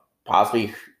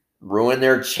 possibly ruin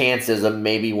their chances of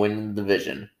maybe winning the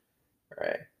division.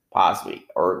 Right. Possibly,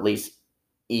 or at least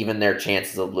even their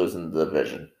chances of losing the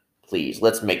division. Please,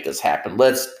 let's make this happen.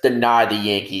 Let's deny the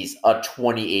Yankees a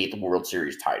 28th World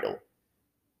Series title.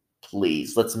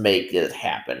 Please, let's make it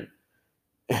happen.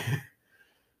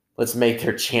 Let's make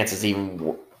their chances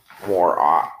even more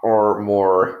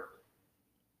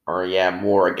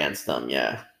against them.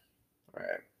 Yeah. All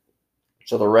right.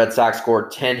 So the Red Sox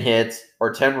scored 10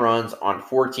 runs on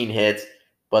 14 hits,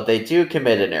 but they do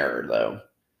commit an error though.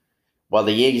 While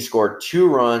the Yankees scored 2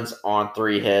 runs on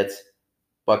 3 hits,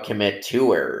 but commit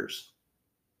 2 errors.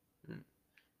 All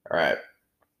right.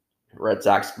 Red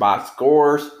Sox box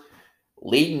scores.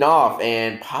 Leading off,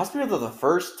 and possibly for the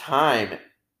first time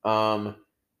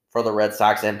for the Red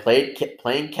Sox, and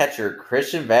playing catcher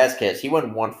Christian Vasquez. He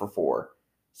went 1 for 4.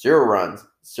 0 runs,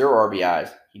 0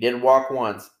 RBIs. He did walk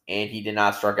once, and he did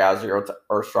not struck out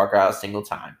a single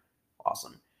time.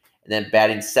 Awesome. And then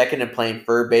batting second and playing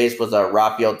third base was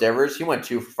Rafael Devers. He went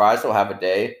 2 for 5, so have a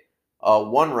day.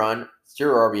 1 run,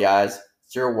 0 RBIs,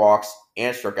 0 walks,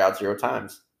 and struck out 0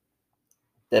 times.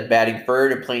 Then batting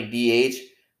third and playing DH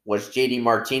was J.D.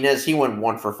 Martinez. He went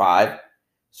 1 for 5,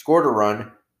 scored a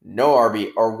run, 1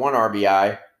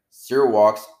 RBI, 0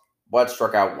 walks, but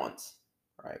struck out once.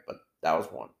 All right, but that was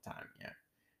 1 time, yeah.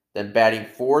 Then batting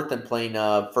fourth and playing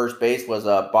first base was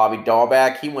Bobby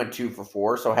Dalbec. He went 2 for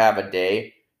 4, so have a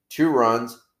day. 2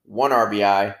 runs, 1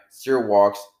 RBI, 0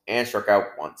 walks, and struck out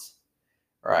once.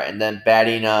 All right, and then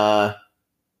batting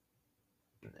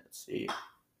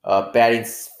batting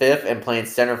fifth and playing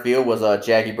center field was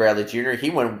Jackie Bradley Jr. He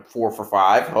went 4 for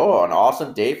 5. Oh, an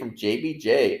awesome day from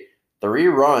JBJ. 3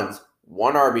 runs,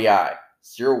 1 RBI,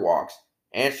 0 walks,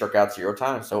 and struck out 0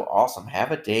 times. So awesome.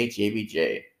 Have a day,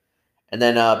 JBJ. And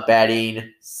then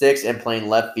batting sixth and playing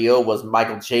left field was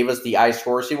Michael Chavis, the Ice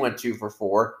Horse. He went 2 for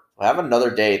 4. We'll have another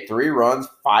day. 3 runs,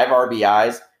 5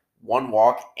 RBIs, 1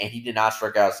 walk, and he did not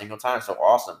strike out a single time. So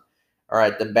awesome. All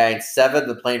right, then batting seventh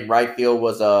and playing right field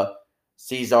was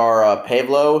Cesar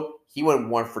Pavlo. He went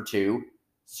 1 for 2.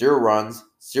 0 runs,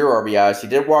 0 RBIs. He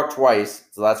did walk twice,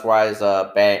 so that's why his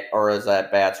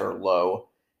bats are low.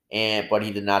 But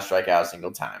he did not strike out a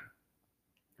single time.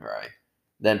 All right.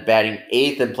 Then batting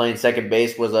eighth and playing second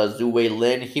base was Tzu-Wei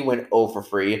Lin. He went 0 for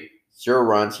 3. 0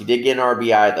 runs. He did get an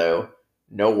RBI, though.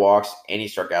 No walks, and he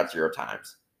struck out 0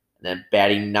 times. And then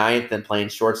batting ninth and playing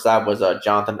shortstop was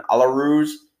Jonathan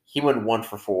Alaruz. He went 1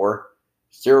 for 4,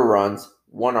 0 runs,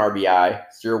 1 RBI,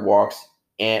 0 walks,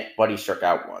 but he struck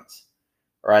out once.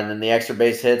 All right, and then the extra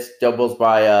base hits, doubles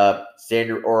by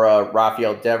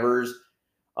Rafael Devers,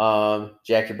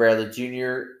 Jackie Bradley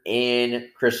Jr., and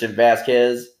Christian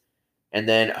Vasquez. And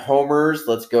then homers,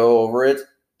 let's go over it.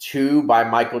 2 by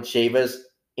Michael Chavis,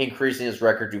 increasing his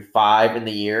record to 5 in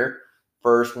the year.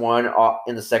 First one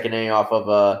in the second inning off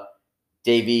of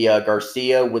Davy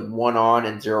Garcia with 1 on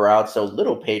and 0 out. So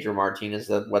little Pedro Martinez,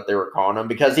 that's what they were calling him,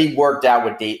 because he worked out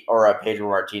with Pedro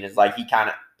Martinez. Like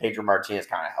Pedro Martinez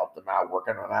kind of helped him out,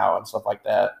 working him out and stuff like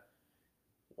that.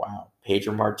 Wow,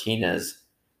 Pedro Martinez,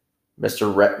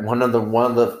 one of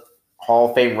the Hall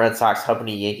of Fame Red Sox helping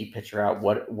a Yankee pitcher out.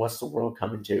 What's the world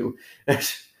coming to?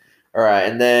 All right,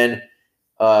 and then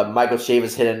Michael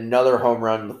Chavis hit another home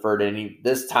run in the third inning.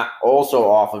 This time also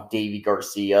off of Davy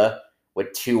Garcia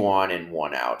with 2 on and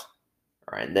 1 out.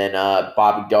 All right, and then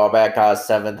Bobby Dalbec got his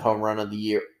 7th homer of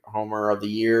the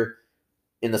year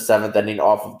in the 7th inning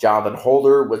off of Jonathan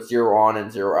Holder with 0 on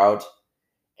and 0 out.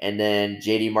 And then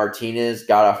JD Martinez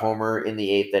got a homer in the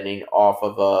 8th inning off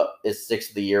of his 6th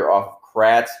of the year off of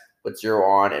Kratz with 0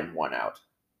 on and 1 out.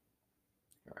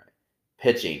 All right.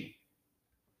 Pitching.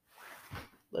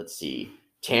 Let's see.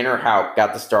 Tanner Houck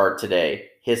got the start today.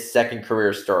 His 2nd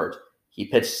career start. He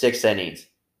pitched 6 innings.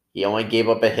 He only gave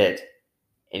up a hit,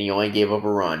 and he only gave up a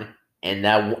run.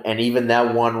 And even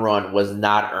that 1 run was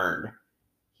not earned.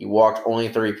 He walked only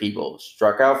 3 people.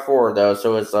 Struck out 4, though,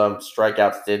 so his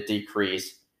strikeouts did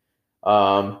decrease.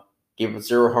 Gave up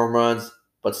 0 home runs,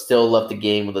 but still left the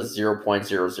game with a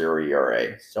 0.00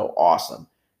 ERA. So awesome.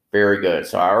 Very good.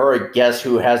 So I already guess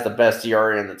who has the best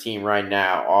ERA in the team right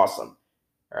now. Awesome.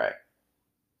 All right.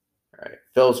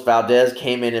 Phillips Valdez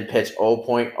came in and pitched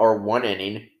 1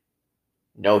 inning.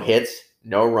 No hits,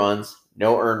 no runs,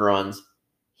 no earned runs.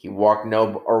 He walked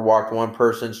 1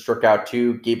 person, struck out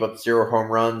 2, gave up 0 home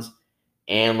runs,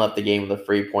 and left the game with a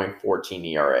 3.14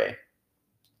 ERA.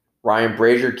 Ryan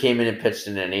Brazier came in and pitched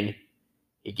an inning.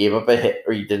 He gave up a hit,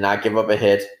 or he did not give up a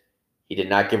hit. He did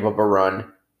not give up a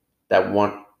run.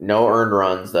 No earned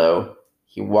runs, though.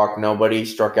 He walked nobody,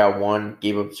 struck out 1,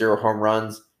 gave up 0 home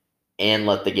runs, and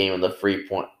left the game with a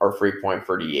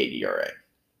 3.38 ERA.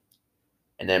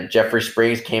 And then Jeffrey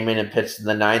Springs came in and pitched in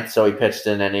the 9th, so he pitched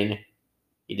an inning.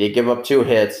 He did give up 2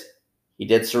 hits. He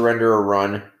did surrender a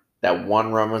run. That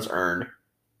 1 run was earned.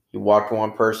 He walked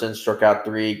 1 person, struck out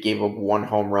 3, gave up 1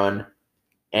 home run,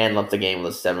 and left the game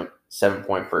with a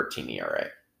 7.13 ERA.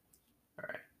 All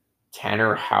right.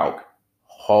 Tanner Houck.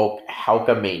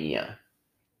 Hulkamania.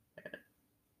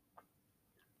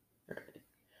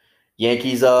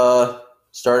 Yankees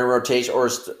starting rotation or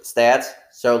stats.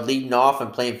 So leading off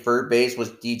and playing third base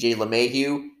was DJ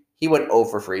LeMahieu. He went 0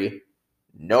 for 3.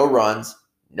 No runs,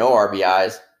 no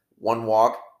RBIs, 1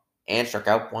 walk, and struck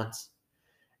out once.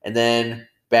 And then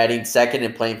batting second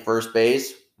and playing first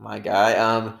base, my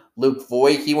guy, Luke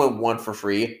Voigt, he went 1 for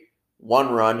 3.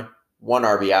 1 run, 1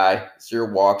 RBI,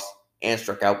 0 walks, and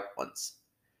struck out once.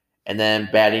 And then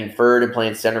batting third and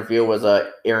playing center field was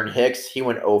Aaron Hicks. He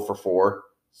went 0 for 4.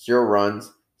 0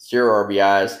 runs, 0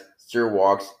 RBIs, 0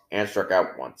 walks, and struck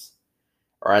out once.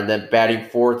 All right, and then batting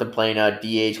fourth and playing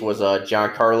DH was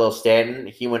Giancarlo Stanton.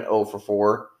 He went 0 for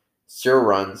 4. 0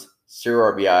 runs,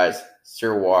 0 RBIs,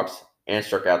 0 walks, and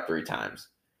struck out 3 times.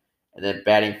 And then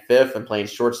batting fifth and playing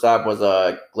shortstop was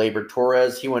Gleyber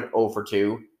Torres. He went 0 for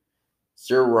 2.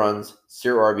 0 runs,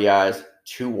 0 RBIs,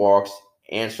 2 walks,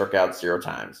 and struck out 0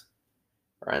 times.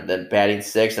 All right, and then batting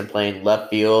sixth and playing left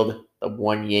field, the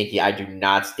one Yankee I do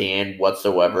not stand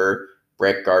whatsoever,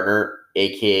 Brett Gardner,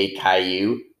 a.k.a.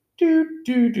 Caillou.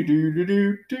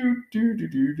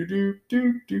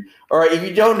 All right, if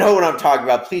you don't know what I'm talking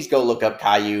about, please go look up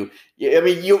Caillou. I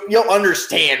mean, you'll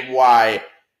understand why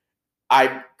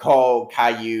I call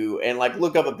Caillou, and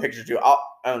look up a picture too.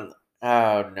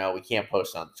 Oh no, we can't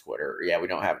post on Twitter. Yeah, we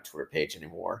don't have a Twitter page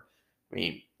anymore. I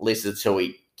mean, at least until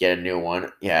we get a new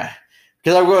one. Yeah,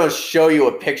 because I'm going to show you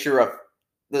a picture of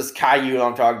this Caillou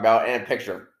I'm talking about and a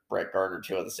picture of Brett Gardner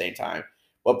too at the same time.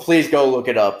 But please go look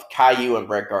it up, Caillou and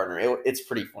Brett Gardner. It's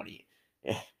pretty funny.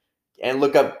 And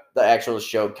look up the actual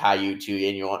show Caillou too,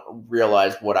 and you'll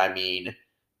realize what I mean.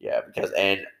 Yeah,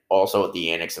 and also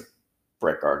the annex of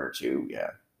Brett Gardner too. Yeah.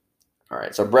 All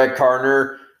right. So Brett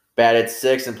Gardner batted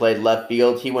sixth and played left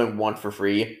field. He went 1 for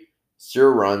 3, 0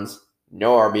 runs,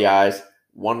 no RBIs,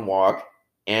 1 walk,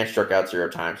 and struck out 0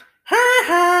 times. Ha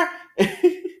ha.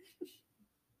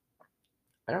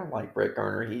 I don't like Brett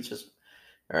Gardner. He's just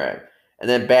all right. And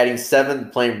then batting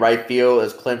 7th, playing right field,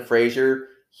 is Clint Frazier.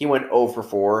 He went 0 for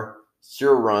 4,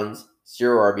 0 runs,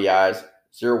 0 RBIs,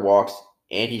 0 walks,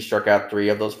 and he struck out 3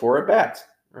 of those 4 at bats.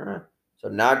 All right. So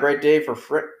not a great day for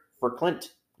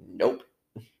Clint. Nope.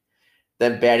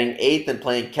 Then batting 8th and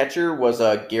playing catcher was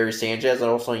Gary Sanchez,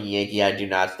 also a Yankee I do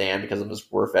not stand because of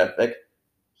his work ethic.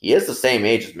 He is the same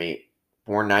age as me.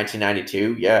 Born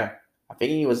 1992. Yeah. I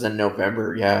think he was in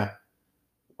November. Yeah.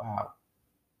 Wow.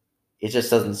 It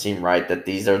just doesn't seem right that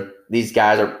these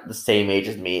guys are the same age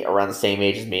as me, around the same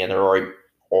age as me, and they're already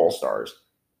all-stars.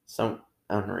 So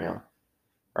unreal.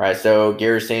 All right, so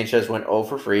Gary Sanchez went 0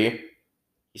 for 3.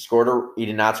 He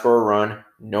did not score a run,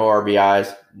 no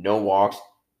RBIs, no walks,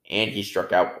 and he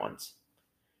struck out once.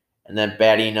 And then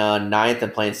batting 9th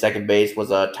and playing second base was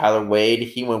Tyler Wade.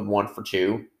 He went 1 for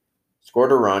 2,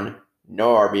 scored a run,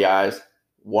 no RBIs,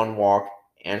 1 walk,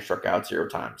 and struck out 0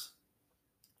 times.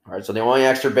 All right, so the only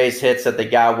extra base hits that they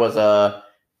got was a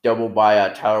double by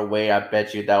Tyler Wade. I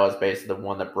bet you that was basically the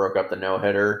one that broke up the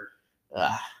no-hitter.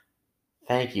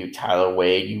 Thank you, Tyler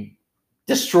Wade. You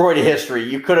destroyed history.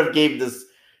 You could have just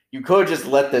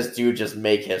let this dude just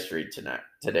make history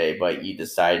today, but you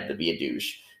decided to be a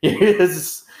douche.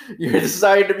 You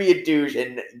decided to be a douche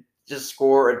and just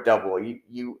score a double. All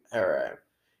right.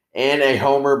 And a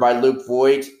homer by Luke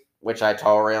Voigt, which I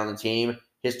tolerate on the team.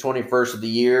 His 21st of the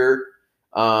year.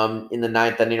 In the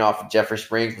 9th inning off of Jeffrey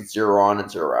Springs with 0 on and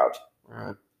 0 out.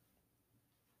 All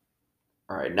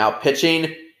right. Now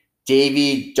pitching,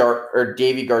 Davy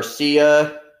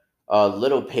Garcia,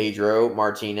 Little Pedro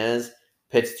Martinez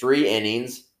pitched 3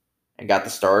 innings and got the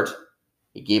start.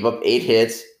 He gave up 8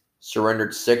 hits,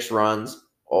 surrendered 6 runs.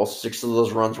 All 6 of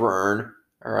those runs were earned.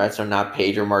 All right, so not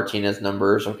Pedro Martinez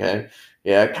numbers. Okay,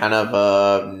 yeah, kind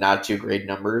of not too great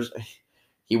numbers.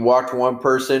 He walked 1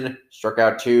 person, struck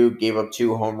out 2, gave up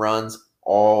 2 home runs,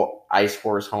 all Ice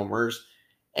Horse homers,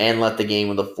 and left the game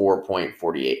with a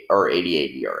 4.48 or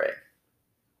 88 ERA.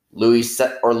 Luis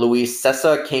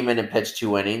Cessa came in and pitched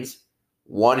 2 innings,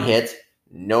 1 hit,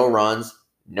 no runs,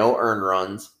 no earned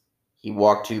runs. He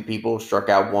walked 2 people, struck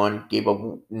out 1, gave up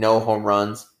no home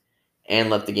runs, and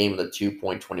left the game with a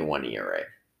 2.21 ERA.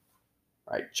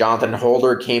 All right, Jonathan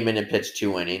Holder came in and pitched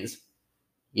 2 innings,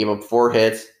 gave up 4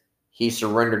 hits. He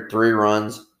surrendered 3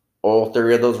 runs. All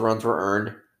 3 of those runs were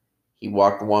earned. He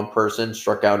walked 1 person,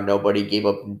 struck out nobody, gave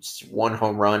up 1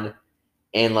 home run,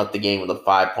 and left the game with a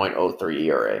 5.03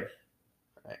 ERA.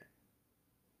 Right.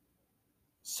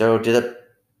 So did a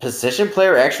position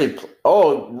player actually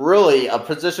really? A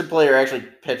position player actually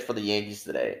pitched for the Yankees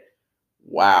today.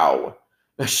 Wow.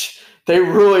 They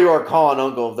really are calling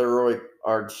uncle if they really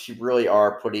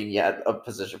are putting a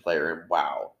position player in.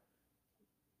 Wow.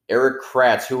 Eric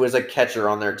Kratz, who was a catcher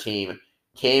on their team,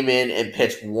 came in and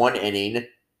pitched 1 inning.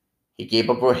 He gave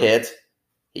up a hit.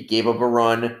 He gave up a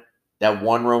run. That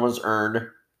 1 run was earned.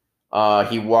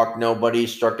 He walked nobody,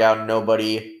 struck out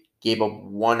nobody, gave up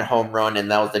 1 home run, and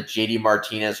that was the JD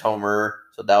Martinez homer.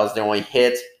 So that was the only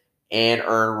hit and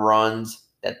earned runs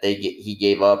that he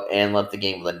gave up, and left the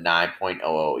game with a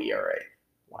 9.00 ERA.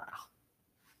 Wow.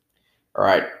 All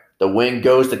right. The win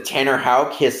goes to Tanner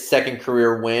Houck, his 2nd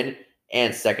career win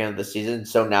and 2nd of the season.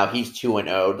 So now he's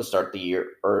 2-0 to start the year,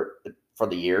 or for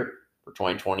the year for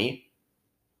 2020.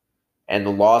 And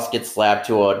the loss gets slapped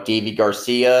to Davy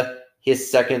Garcia, his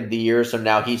 2nd of the year. So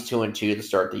now he's 2-2 to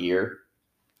start the year.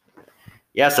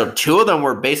 Yeah, so 2 of them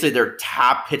were basically their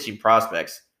top pitching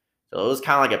prospects. So it was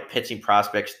kind of like a pitching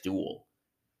prospects duel.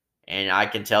 And I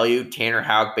can tell you, Tanner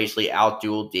Houck basically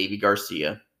outdueled Davy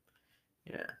Garcia.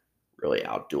 Yeah, really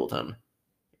outdueled him.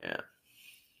 Yeah.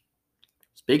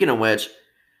 Speaking of which,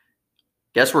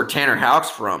 guess where Tanner Houck's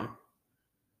from?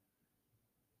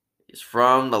 He's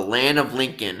from the land of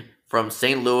Lincoln, from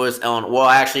St. Louis, Illinois. Well,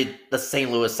 actually, the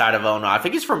St. Louis side of Illinois. I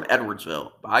think he's from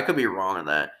Edwardsville, but I could be wrong on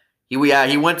that. He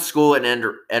went to school in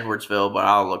Edwardsville, but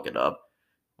I'll look it up.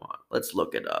 Come on, let's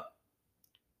look it up.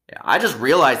 Yeah, I just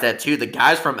realized that too. The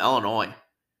guy's from Illinois.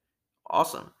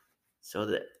 Awesome. So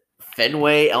the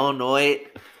Fenway, Illinois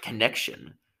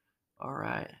connection. All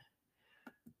right.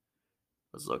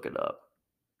 Let's look it up.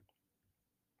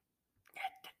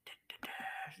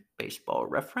 Baseball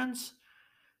Reference.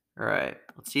 All right.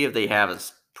 Let's see if they have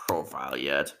his profile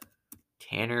yet.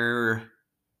 Tanner.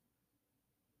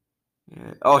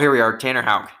 Yeah. Oh, here we are. Tanner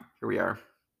Houck. Here we are.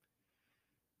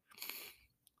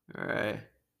 All right.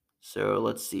 So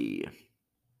let's see.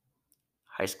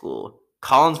 High school.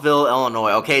 Collinsville,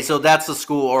 Illinois. Okay, so that's the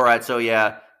school. All right. So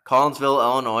yeah, Collinsville,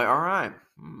 Illinois. All right.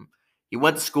 He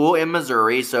went to school in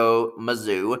Missouri, so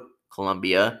Mizzou,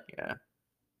 Columbia. Yeah.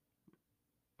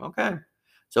 Okay.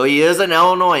 So he is an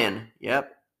Illinoisan.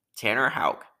 Yep. Tanner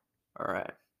Houck. All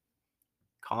right.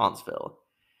 Collinsville.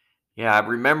 Yeah, I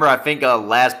remember. I think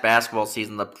last basketball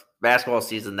season, the basketball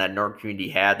season that Northern Community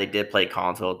had, they did play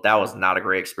Collinsville. That was not a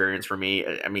great experience for me.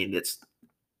 I mean, it's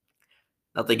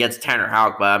nothing against Tanner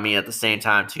Houck, but I mean, at the same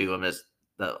time, too, I miss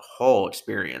the whole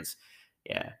experience.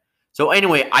 Yeah. So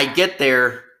anyway, I get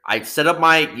there. I set up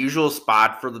my usual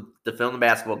spot for the film the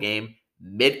basketball game,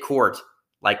 mid court,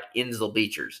 like in the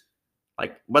bleachers.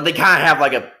 Like, but they kind of have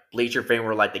like a bleacher thing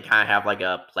where like they kind of have like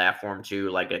a platform too,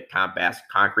 like a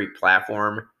concrete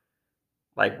platform,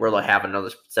 like where they'll have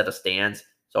another set of stands.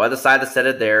 So I decided to set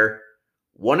it there.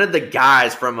 One of the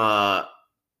guys from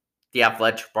the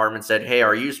athletic department said, "Hey,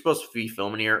 are you supposed to be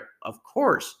filming here?" Of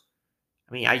course.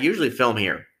 I mean, I usually film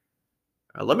here.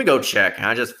 Let me go check. And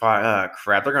I just thought,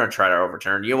 crap, they're going to try to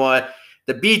overturn. You know what?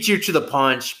 To beat you to the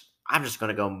punch, I'm just going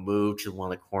to go move to one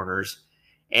of the corners.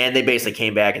 And they basically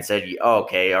came back and said, oh,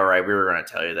 okay, all right, we were going to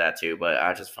tell you that too. But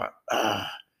I just thought, I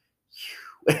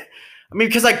mean,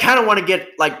 because I kind of want to get,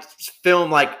 like, film,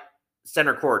 like,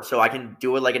 center court so I can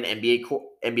do it like an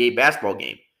NBA basketball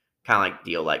game kind of like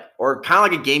deal, like, or kind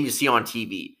of like a game you see on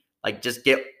TV. Like, just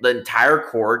get the entire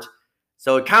court.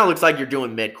 So it kind of looks like you're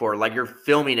doing mid-court, like you're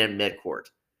filming in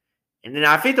mid-court. And then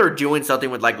I think they're doing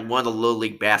something with like one of the Little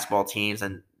League basketball teams,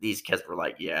 and these kids were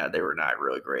like, yeah, they were not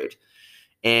really great.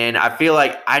 And I feel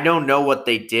like I don't know what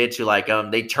they did to like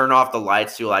they turn off the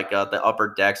lights to like the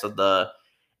upper decks of the,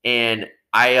 and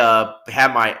I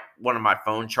had one of my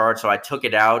phone charged, so I took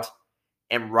it out,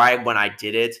 and right when I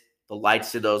did it, the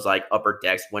lights to those like upper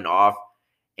decks went off.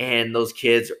 And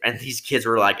these kids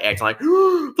were like acting like,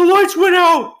 the lights went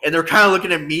out. And they're kind of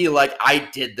looking at me like I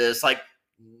did this. Like,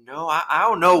 no, I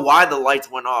don't know why the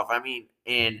lights went off. I mean,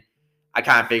 and I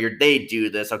kind of figured they do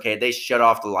this. Okay, they shut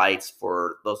off the lights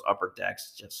for those upper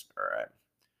decks. Just, all right.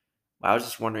 I was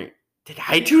just wondering, did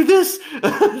I do this?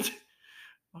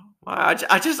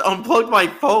 I just unplugged my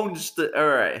phone. All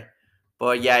right.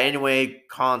 But yeah, anyway,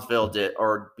 Collinsville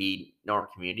beat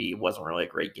Northern Community. It wasn't really a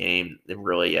great game. It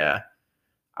really,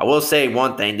 I will say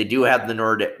one thing: they do have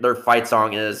their fight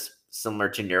song is similar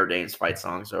to Notre Dame's fight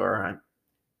song, so all right.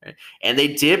 And they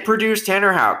did produce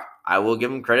Tanner Houck. I will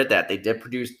give them credit that they did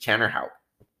produce Tanner Houck,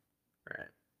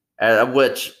 right?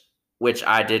 Which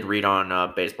I did read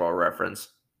on Baseball Reference,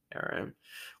 all right.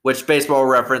 Which Baseball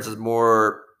Reference is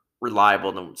more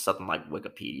reliable than something like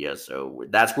Wikipedia, so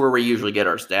that's where we usually get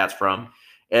our stats from,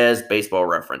 is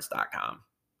BaseballReference.com,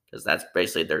 because that's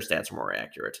basically their stats are more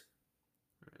accurate.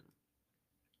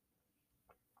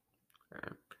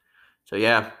 So,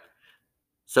 yeah.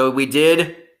 So, we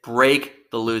did break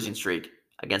the losing streak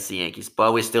against the Yankees,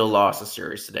 but we still lost the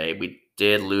series today. We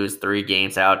did lose 2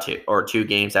 games out of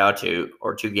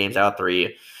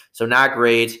 3. So, not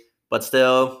great, but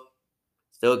still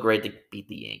great to beat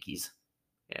the Yankees.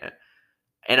 Yeah.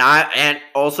 And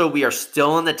also, we are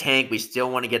still in the tank. We still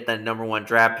want to get that number 1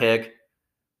 draft pick,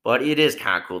 but it is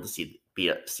kind of cool to see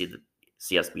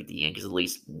us beat the Yankees, at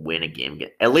least win a game again.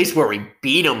 At least where we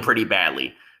beat them pretty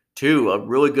badly. Too, a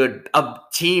really good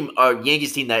team, a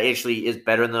Yankees team that actually is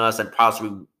better than us and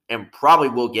probably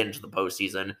will get into the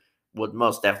postseason.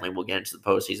 Most definitely will get into the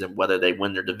postseason, whether they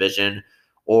win their division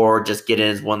or just get in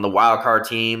as one of the wild card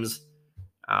teams.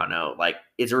 I don't know. Like,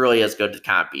 it's really as good to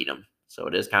kind of beat them. So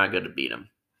it is kind of good to beat them.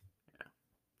 Yeah.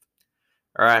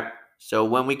 All right. So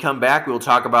when we come back, we'll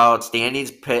talk about standings,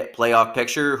 playoff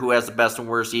picture, who has the best and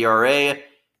worst ERA,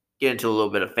 get into a little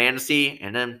bit of fantasy,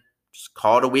 and then just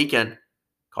call it a weekend.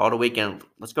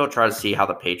 Let's go try to see how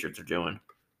the Patriots are doing.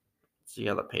 See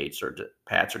how the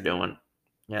Pats are doing.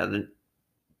 Yeah,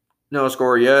 no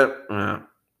score yet. Yeah.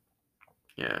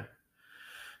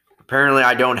 Apparently,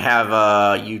 I don't have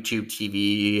YouTube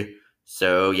TV.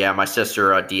 So, yeah, my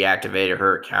sister deactivated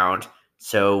her account.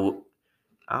 So,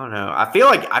 I don't know. I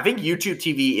think YouTube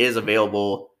TV is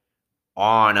available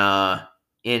on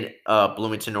in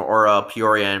Bloomington or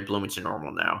Peoria and Bloomington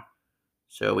Normal now.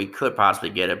 So we could possibly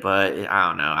get it, but I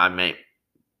don't know. I mean,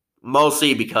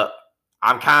 mostly because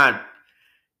I'm kind of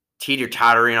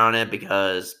teeter-tottering on it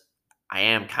because I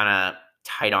am kind of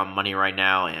tight on money right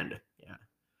now, and yeah.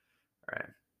 All right.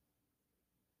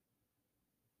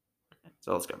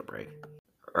 So let's go to break.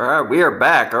 All right, we are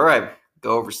back. All right,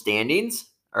 go over standings.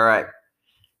 All right.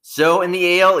 So in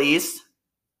the AL East,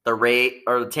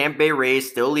 the Tampa Bay Rays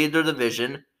still lead their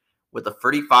division with a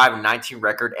 35-19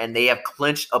 record, and they have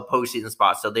clinched a postseason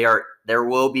spot. So there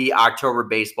will be October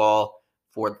baseball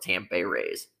for the Tampa Bay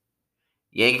Rays.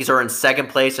 Yankees are in second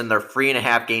place, and they're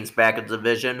 3.5 games back of the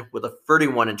division with a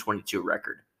 31-22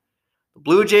 record. The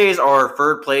Blue Jays are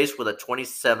third place with a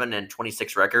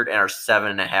 27-26 record and are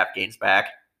 7.5 games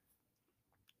back.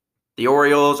 The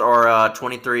Orioles are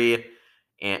 23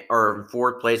 and are in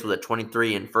fourth place with a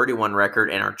 23-31 record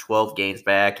and are 12 games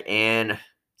back. And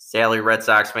sadly, Red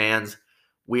Sox fans,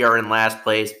 we are in last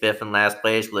place, fifth and last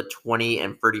place with a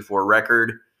 20-34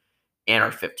 record and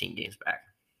are 15 games back.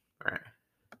 All right.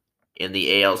 In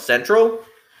the AL Central,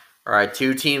 all right,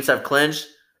 two teams have clinched.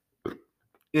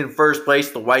 In first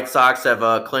place, the White Sox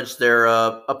have clinched their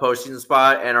postseason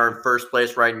spot and are in first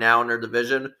place right now in their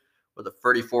division with a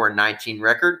 34-19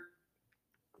 record.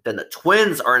 Then the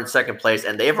Twins are in second place,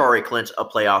 and they've already clinched a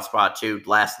playoff spot too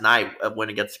last night of win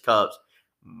against the Cubs,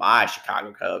 my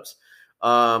Chicago Cubs,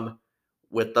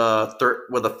 with a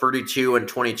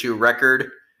 32-22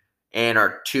 record, and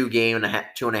are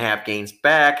 2.5 games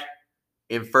back.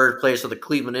 In third place are the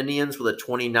Cleveland Indians with a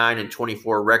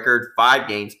 29-24 record, 5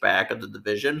 games back of the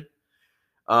division.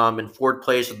 In fourth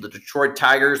place are the Detroit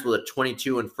Tigers with a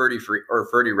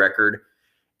 22-30 record,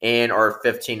 and are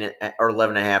 15 or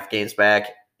 11.5 games back.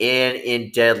 And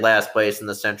in dead last place in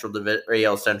the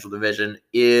AL Central Division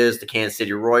is the Kansas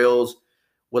City Royals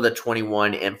with a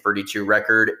 21-32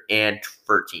 record and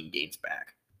 13 games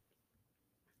back.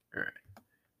 All right.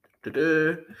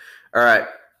 All right.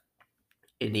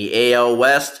 In the AL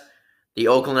West, the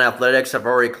Oakland Athletics have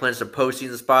already clinched a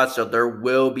postseason spot, so there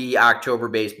will be October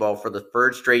baseball for the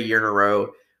third straight year in a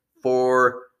row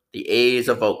for the A's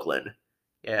of Oakland.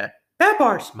 Yeah. Bat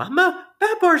bars, mama.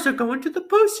 Bat bars are going to the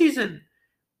postseason.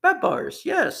 Bat bars,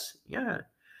 yes. Yeah.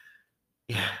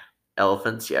 Yeah.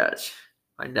 Elephants, yes.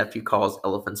 My nephew calls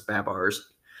elephants bat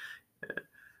bars. Yeah.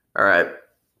 All right.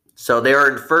 So they are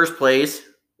in first place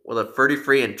with a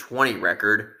 33-20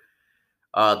 record.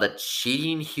 The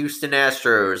cheating Houston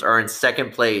Astros are in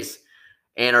second place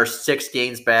and are 6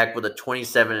 games back with a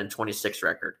 27-26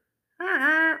 record.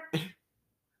 All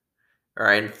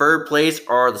right, in third place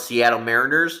are the Seattle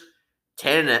Mariners,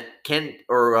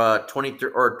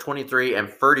 23 and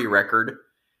 30 record,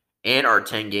 and are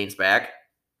 10 games back.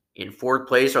 In fourth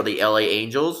place are the LA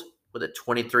Angels with a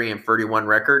 23-31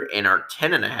 record and are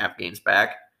 10.5 games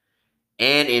back.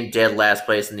 And in dead last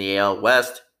place in the AL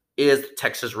West is the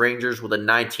Texas Rangers with a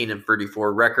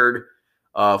 19-34 record,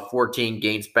 14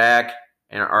 games back,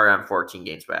 and are on 14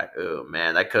 games back. Oh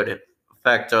man, that could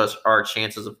affect our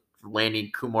chances of landing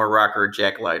Kumar Rocker or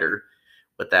Jack Leiter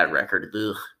with that record.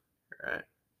 Ugh. All right.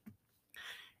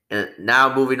 And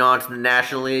now moving on to the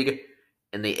National League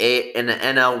in the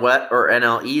NL West or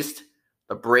NL East,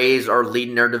 the Braves are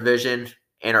leading their division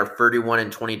and are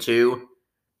 31-22.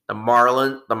 The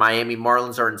Miami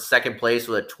Marlins are in second place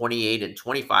with a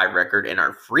 28-25 record and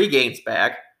are 3 games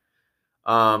back.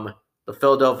 The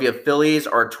Philadelphia Phillies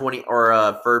are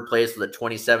third place with a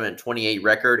 27-28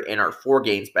 record and are 4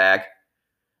 games back.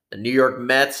 The New York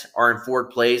Mets are in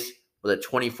fourth place with a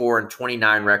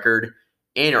 24-29 record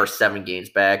and are 7 games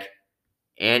back.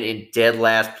 And in dead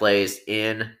last place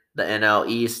in the NL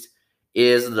East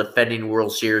is the defending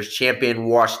World Series champion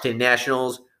Washington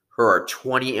Nationals, who are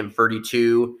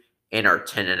 20-32 and are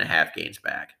 10.5 games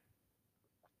back.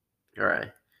 All right.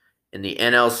 In the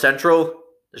NL Central,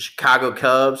 the Chicago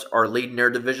Cubs are leading their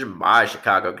division by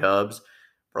Chicago Cubs,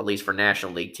 or at least for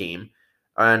National League team,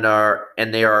 and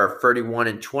they are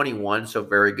 31-21, so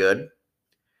very good.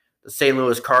 The St.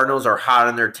 Louis Cardinals are hot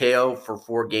on their tail for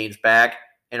 4 games back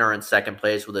and are in second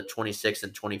place with a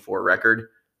 26-24 record.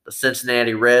 The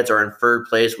Cincinnati Reds are in third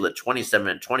place with a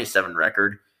 27-27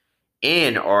 record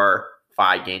and are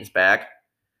 5 games back.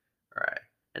 All right.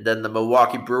 And then the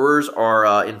Milwaukee Brewers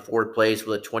are in fourth place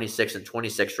with a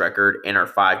 26-26 record and are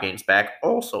 5 games back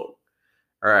also.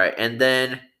 All right. And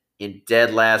then in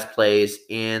dead last place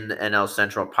in the NL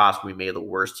Central, possibly maybe the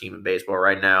worst team in baseball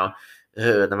right now,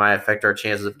 that might affect our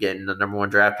chances of getting the number 1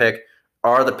 draft pick,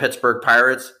 are the Pittsburgh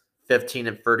Pirates,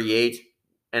 15-38,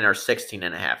 and are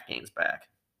 16.5 games back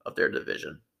of their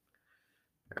division.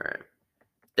 All right.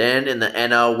 Then in the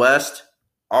NL West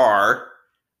are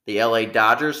the LA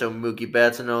Dodgers, so Mookie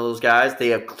Betts and all those guys. They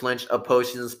have clinched a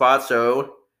postseason spot,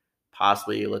 so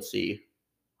possibly, let's see,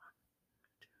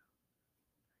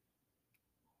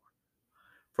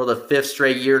 for the 5th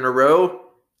straight year in a row,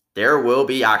 there will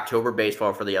be October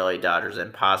baseball for the LA Dodgers,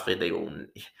 and possibly they will.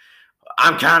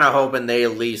 I'm kind of hoping they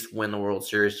at least win the World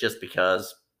Series just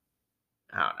because,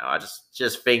 I don't know, I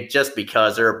just think just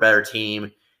because they're a better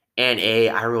team. And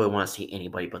I really want to see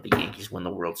anybody but the Yankees win the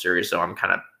World Series, so I'm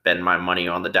kind of betting my money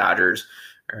on the Dodgers.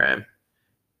 All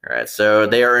right. So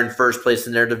they are in first place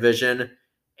in their division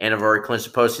and have already clinched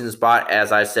a postseason spot,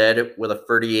 as I said, with a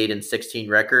 38-16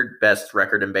 record, best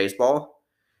record in baseball.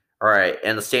 All right,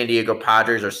 and the San Diego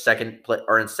Padres are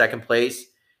in second place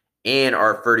and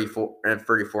are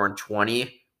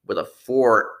 34-20 with a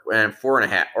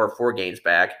 4 games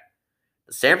back.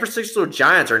 The San Francisco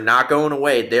Giants are not going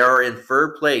away. They are in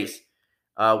third place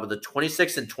with a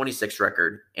 26-26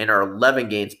 record and are 11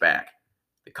 games back.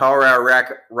 The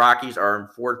Colorado Rockies are in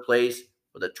fourth place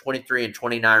with a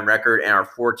 23-29 record and are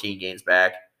 14 games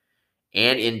back.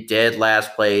 And in dead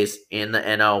last place in the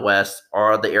NL West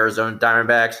are the Arizona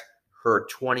Diamondbacks, who are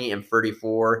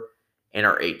 20-34 and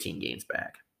are 18 games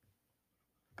back.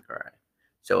 All right.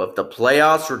 So if the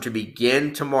playoffs were to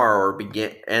begin tomorrow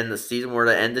and the season were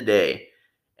to end today,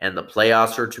 and the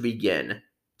playoffs were to begin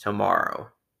tomorrow,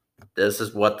 this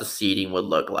is what the seeding would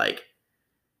look like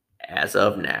as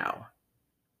of now.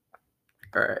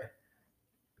 All right.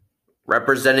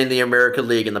 Representing the American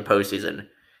League in the postseason,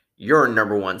 your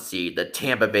number one seed, the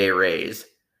Tampa Bay Rays.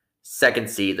 Second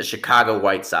seed, the Chicago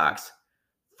White Sox.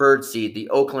 Third seed, the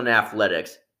Oakland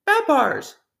Athletics. Bat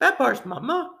bars,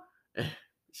 mama.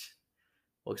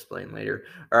 We'll explain later.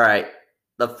 All right.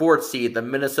 The fourth seed, the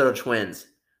Minnesota Twins.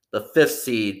 The fifth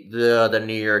seed, the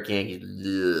New York Yankees.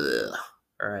 Ugh.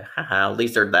 All right. At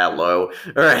least they're that low.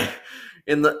 All right.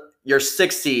 Your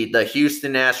sixth seed, the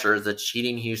Houston Astros, the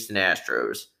cheating Houston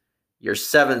Astros. Your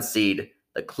seventh seed,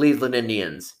 the Cleveland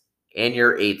Indians. And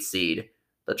your eighth seed,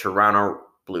 the Toronto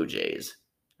Blue Jays.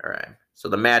 All right. So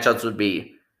the matchups would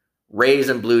be Rays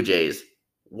and Blue Jays,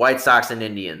 White Sox and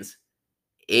Indians,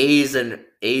 A's and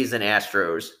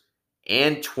Astros,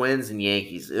 and Twins and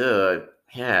Yankees.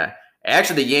 Yeah.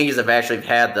 Actually, the Yankees have actually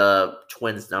had the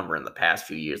Twins number in the past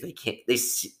few years.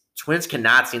 Twins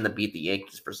cannot seem to beat the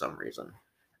Yankees for some reason.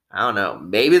 I don't know.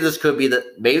 Maybe this could be the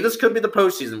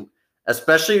postseason,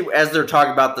 especially as they're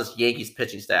talking about this Yankees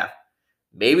pitching staff.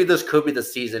 Maybe this could be the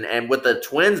season, and with the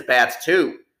Twins bats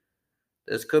too,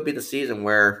 this could be the season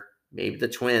where maybe the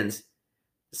Twins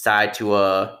decide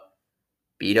to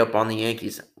beat up on the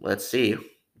Yankees. Let's see.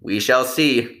 We shall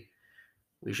see.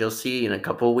 We shall see in a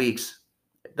couple of weeks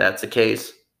if that's the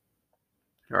case.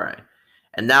 All right.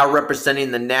 And now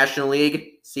representing the National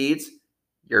League seeds,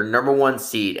 your number one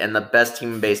seed and the best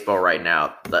team in baseball right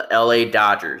now, the LA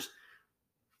Dodgers.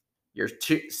 Your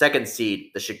second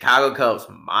seed, the Chicago Cubs,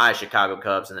 my Chicago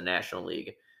Cubs in the National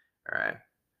League. All right.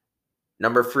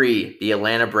 Number 3, the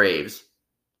Atlanta Braves.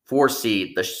 4th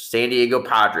seed, the San Diego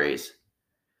Padres.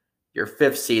 Your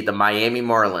 5th seed, the Miami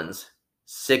Marlins.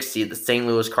 6th seed, the St.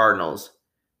 Louis Cardinals.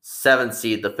 7th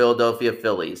seed, the Philadelphia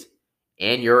Phillies.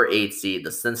 And your 8th seed,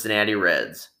 the Cincinnati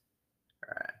Reds.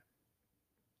 All right.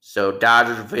 So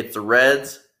Dodgers would face the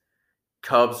Reds.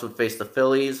 Cubs would face the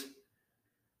Phillies.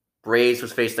 Braves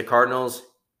would face the Cardinals,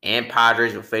 and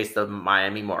Padres would face the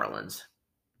Miami Marlins.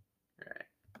 All right.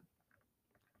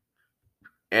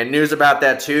 And news about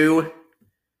that too.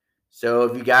 So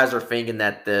if you guys are thinking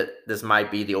that this might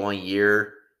be the only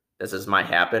year this might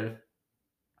happen,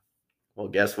 well,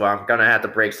 guess what? I'm gonna have to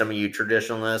break some of you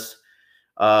traditionalists'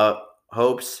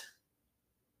 hopes.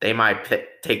 They might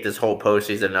take this whole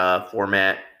postseason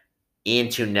format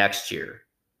into next year.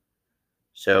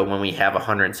 So when we have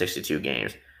 162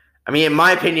 games. I mean, in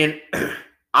my opinion,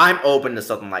 I'm open to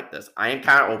something like this. I am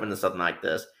kind of open to something like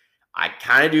this. I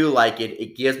kind of do like it.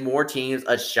 It gives more teams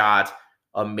a shot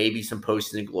of maybe some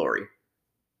postseason glory.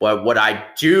 But what I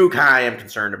do kind of am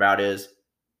concerned about is,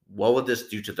 what will this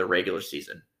do to the regular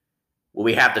season? Will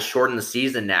we have to shorten the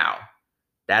season now?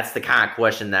 That's the kind of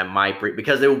question that might bring,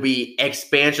 because it will be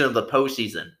expansion of the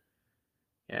postseason.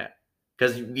 Yeah.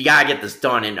 Because you got to get this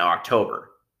done in October.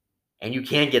 And you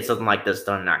can't get something like this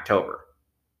done in October.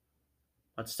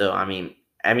 But still, I mean,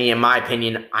 in my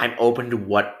opinion, I'm open to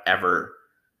whatever.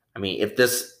 I mean, if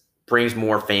this brings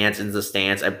more fans into the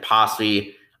stands and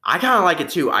possibly, I kind of like it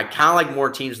too. I kind of like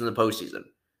more teams in the postseason.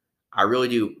 I really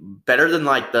do. Better than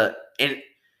and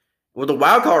with the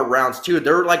wild card rounds too,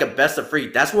 they're like a best of 3.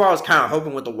 That's what I was kind of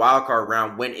hoping with the wild card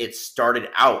round when it started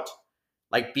out.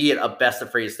 Like, be it a best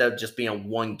of 3 instead of just being a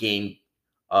one game,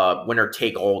 winner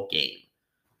take all game.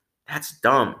 That's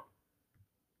dumb.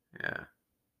 Yeah.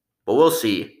 But we'll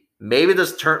see. Maybe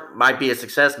this turn might be a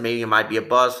success. Maybe it might be a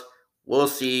bust. We'll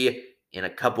see in a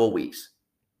couple of weeks.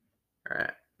 All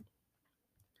right.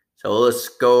 So let's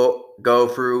go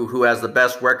through who has the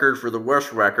best record for the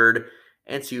worst record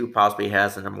and see who possibly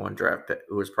has the number 1 draft pick,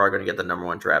 who is probably going to get the number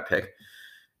 1 draft pick.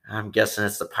 I'm guessing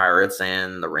it's the Pirates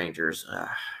and the Rangers.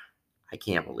 I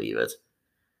can't believe it.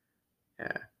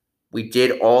 Yeah. We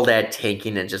did all that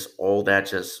tanking and just all that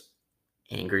just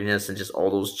angriness and just all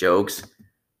those jokes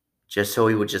just so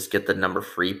he would just get the number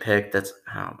 3 pick. That's,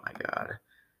 oh my God.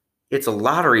 It's a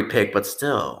lottery pick, but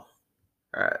still.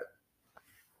 All right.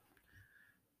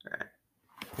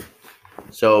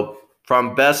 So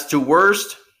from best to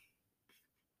worst,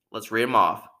 let's read them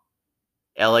off.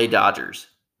 LA Dodgers,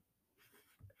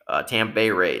 Tampa Bay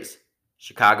Rays,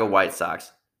 Chicago White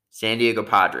Sox, San Diego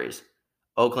Padres,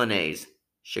 Oakland A's,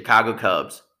 Chicago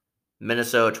Cubs,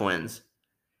 Minnesota Twins,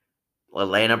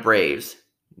 Atlanta Braves,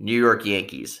 New York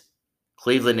Yankees,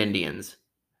 Cleveland Indians,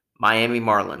 Miami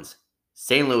Marlins,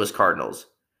 St. Louis Cardinals,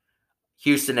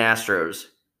 Houston Astros,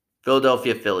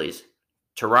 Philadelphia Phillies,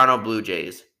 Toronto Blue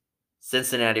Jays,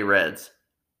 Cincinnati Reds,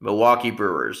 Milwaukee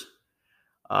Brewers,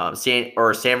 San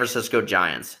Francisco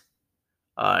Giants,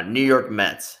 New York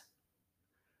Mets,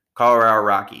 Colorado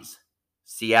Rockies,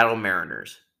 Seattle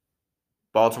Mariners,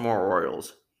 Baltimore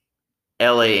Orioles,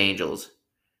 LA Angels,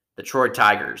 Detroit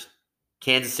Tigers,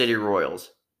 Kansas City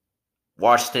Royals,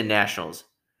 Washington Nationals,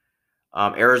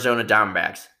 Arizona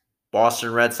Diamondbacks,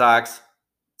 Boston Red Sox,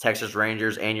 Texas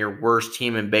Rangers, and your worst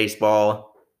team in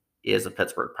baseball is the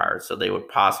Pittsburgh Pirates. So they would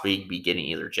possibly be getting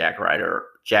either Jack Leiter,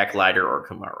 or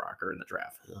Kumar Rocker in the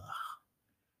draft. Ugh.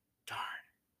 Darn.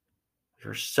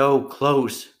 You're so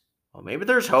close. Well, maybe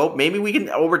there's hope. Maybe we can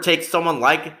overtake someone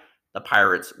like the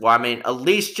Pirates. Well, I mean, at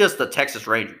least just the Texas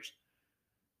Rangers.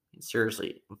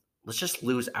 Seriously, let's just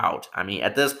lose out. I mean,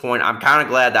 at this point, I'm kind of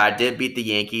glad that I did beat the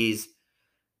Yankees.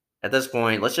 At this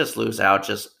point, let's just lose out.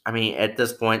 At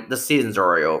this point, the season's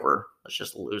already over. Let's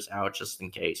just lose out just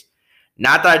in case.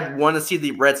 Not that I want to see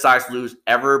the Red Sox lose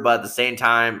ever, but at the same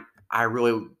time, I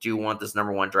really do want this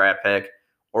number one draft pick,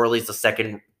 or at least the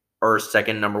second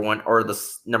number one, or the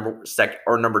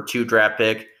number two draft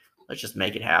pick. Let's just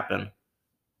make it happen.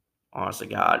 Honest to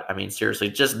God. I mean, seriously,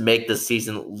 just make the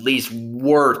season at least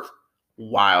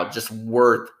worthwhile, just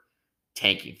worth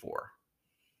tanking for.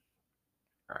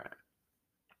 All right.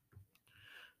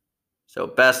 So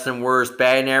best and worst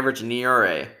batting average and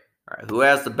ERA. All right, who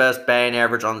has the best batting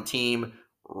average on the team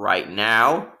right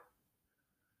now?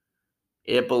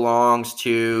 It belongs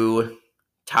to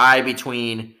tie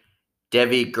between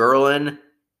Devi Gerlin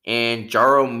and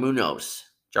Jaro Munoz.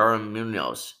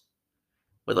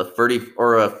 With a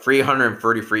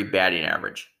 333 batting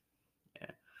average.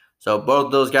 Yeah. So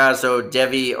both those guys, so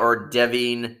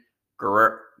Devin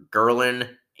Gerlin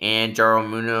and Jaro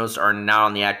Munoz are not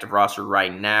on the active roster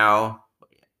right now.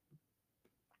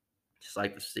 Just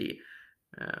like to see.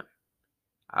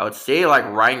 I would say like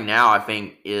right now, I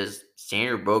think is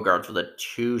Xander Bogaerts with a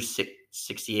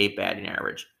 268 batting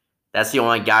average. That's the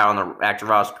only guy on the active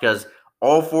roster because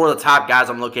all four of the top guys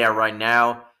I'm looking at right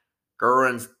now,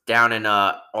 Gerlin's down in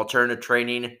alternative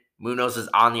training. Munoz is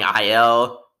on the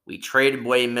IL. We traded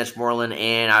away Mitch Moreland,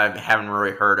 and I haven't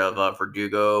really heard of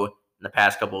Verdugo in the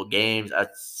past couple of games. It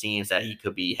seems that he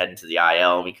could be heading to the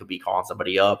IL. We could be calling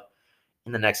somebody up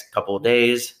in the next couple of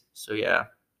days. So, yeah.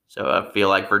 So, I feel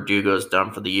like Verdugo's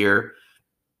done for the year.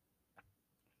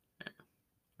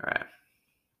 All right.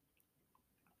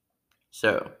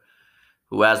 So,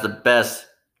 who has the best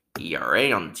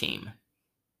ERA on the team?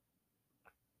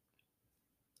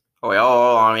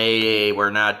 Hey,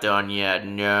 we're not done yet.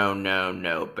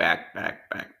 No. Back.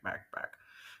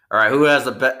 All right, who has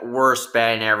the worst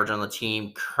batting average on the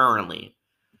team currently?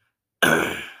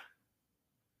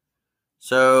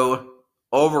 So,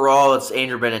 overall, it's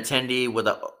Andrew Benintendi with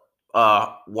a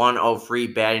 103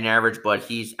 batting average, but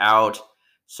he's out.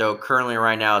 So, currently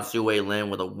right now, it's Zue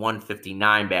Lin with a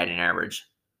 159 batting average.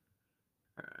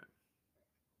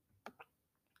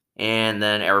 And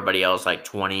then everybody else like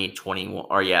 20, 21,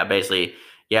 or basically,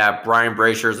 Brian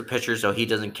Brasher is a pitcher, so he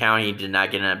doesn't count. He did not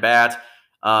get in a bat.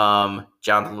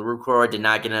 Jonathan Lucroy did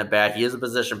not get in a bat. He is a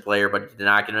position player, but he did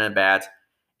not get in a bat.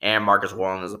 And Marcus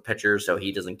Wallen is a pitcher, so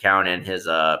he doesn't count, and his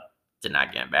did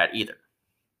not get in a bat either.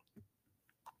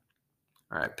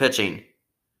 All right, pitching.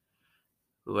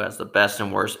 Who has the best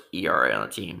and worst ERA on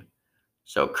the team?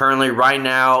 So currently, right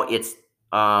now, it's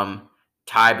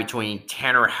tied between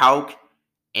Tanner Houck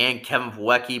and Kevin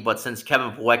Plawecki, but since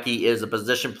Kevin Plawecki is a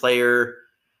position player,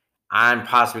 I'm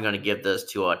possibly going to give this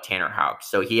to Tanner Houck.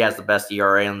 So he has the best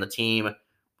ERA on the team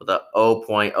with a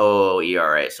 0.00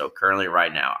 ERA. So currently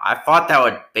right now, I thought that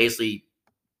would basically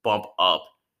bump up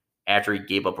after he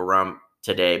gave up a run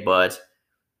today, but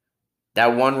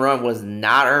that one run was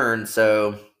not earned,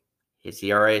 so his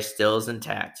ERA still is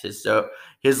intact. His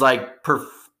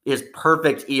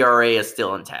perfect ERA is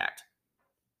still intact.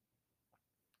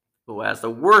 Who has the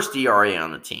worst ERA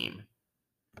on the team?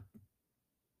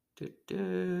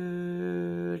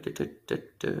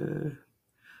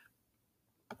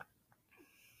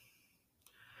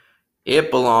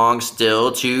 It belongs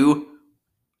still to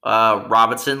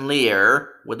Robinson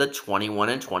Lear with a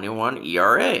 21-21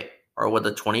 ERA, or with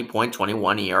a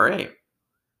 20.21 ERA.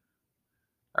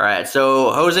 All right,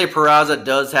 so Jose Peraza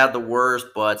does have the worst,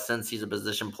 but since he's a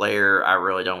position player, I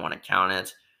really don't want to count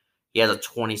it. He has a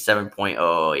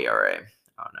 27.00 ERA.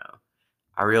 I don't know.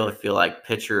 I really feel like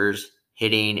pitchers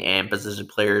hitting and position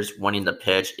players winning the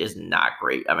pitch is not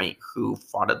great. I mean, who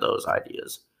thought of those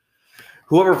ideas?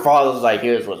 Whoever thought of those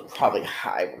ideas was probably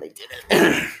high when they did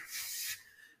it.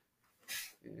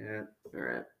 Yeah, all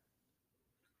right.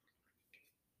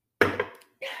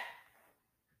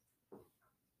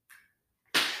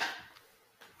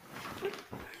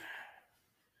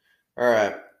 All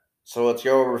right, so let's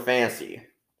go over fantasy.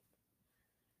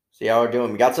 See how we're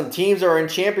doing. We got some teams that are in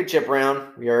championship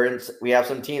round. We have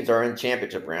some teams that are in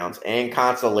championship rounds and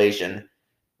consolation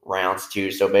rounds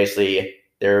too. So basically,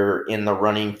 they're in the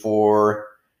running for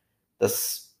the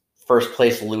first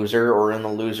place loser or in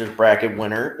the losers bracket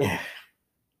winner.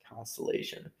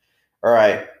 Consolation. All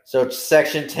right. So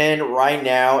section 10 right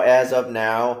now, as of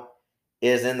now,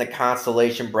 is in the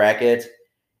consolation bracket,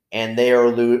 and they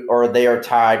are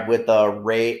tied with the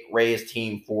Rays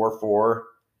team 4-4.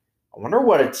 I wonder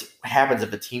what happens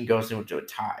if a team goes into a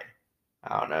tie.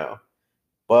 I don't know.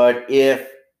 But if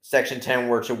Section 10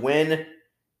 were to win,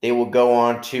 they will go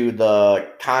on to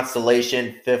the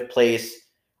consolation 5th place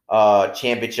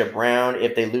championship round.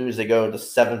 If they lose, they go to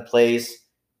 7th place.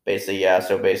 Basically, yeah.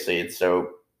 So basically, it's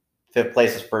 5th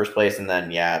place is first place, and then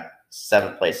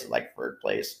 7th place is like 3rd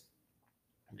place.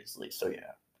 Obviously, so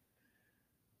yeah.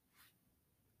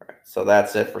 All right, so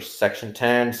that's it for Section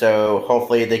 10. So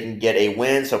hopefully they can get a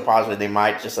win. So possibly they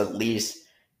might just at least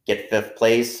get 5th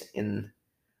place in.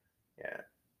 Yeah.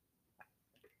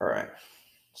 All right.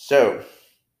 So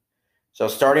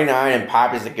starting 9 and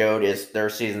Poppy's the GOAT is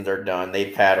their seasons are done.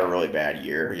 They've had a really bad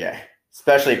year. Yeah.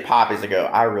 Especially Poppy's the GOAT.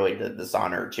 I really did this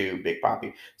honor to Big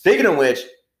Poppy. Speaking of which,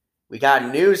 we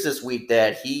got news this week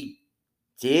that he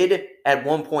did at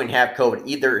one point have COVID.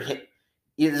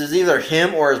 Either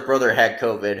him or his brother had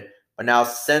COVID, but now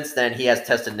since then he has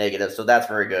tested negative, so that's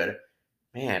very good.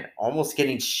 Man, almost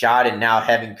getting shot and now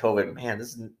having COVID. Man,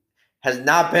 this has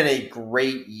not been a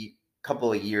great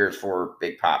couple of years for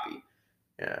Big Poppy.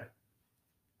 Yeah.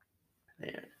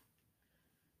 Man.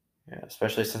 Yeah,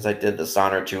 especially since I did this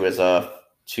honor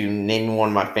to name one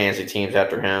of my fantasy teams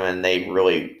after him, and they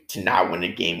really did not win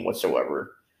a game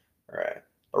whatsoever. All right.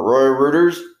 The Royal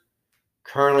Rooters,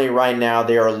 currently right now,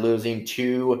 they are losing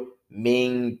to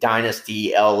Ming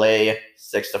Dynasty LA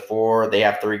 6-4. They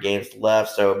have 3 games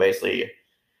left, so basically,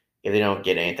 if they don't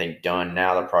get anything done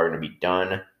now, they're probably going to be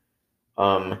done.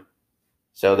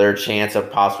 So their chance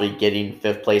of possibly getting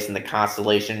 5th place in the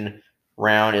constellation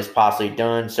round is possibly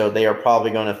done. So they are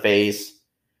probably going to face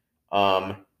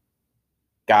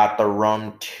Got the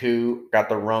Runs to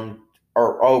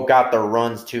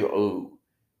Ooh.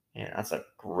 Yeah, that's a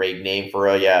great name for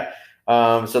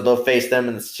so they'll face them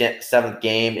in the 7th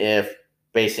game if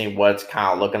basing what it's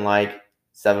kind of looking like.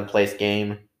 7th place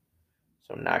game.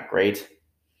 So not great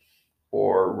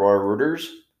for Royal Rooters.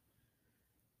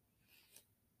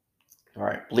 All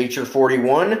right, Bleacher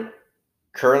 41.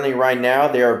 Currently, right now,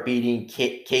 they are beating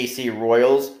KC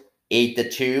Royals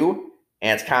 8-2,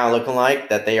 and it's kind of looking like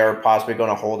that they are possibly going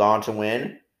to hold on to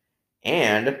win,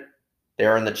 and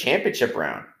they're in the championship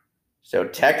round. So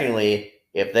technically,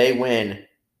 if they win,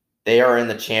 they are in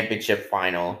the championship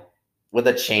final with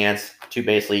a chance to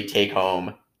basically take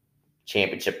home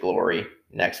championship glory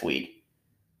next week.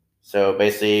 So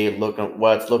basically,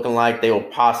 what it's looking like, they will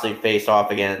possibly face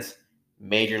off against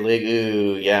Major League.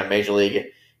 Ooh, yeah, Major League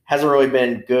hasn't really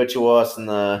been good to us in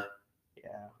the.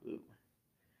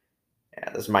 Yeah,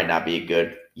 this might not be a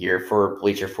good year for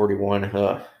Bleacher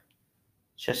 41.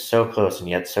 Just so close and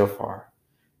yet so far.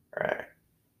 All right.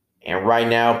 And right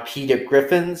now, Peter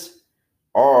Griffins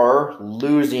are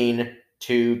losing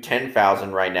to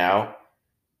 10,000 right now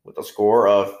with a score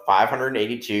of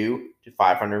 582 to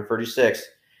 536.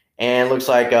 And it looks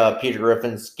like Peter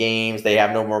Griffin's games, they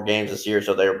have no more games this year,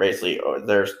 so they're basically,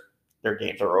 their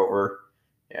games are over.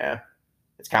 Yeah.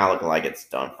 It's kind of looking like it's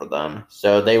done for them.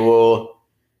 So they will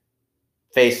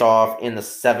face off in the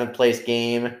 7th place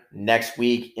game next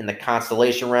week in the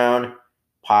constellation round,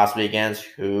 possibly against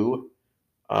who?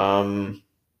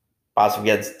 Possibly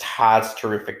against Todd's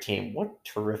terrific team. What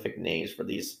terrific names for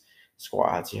these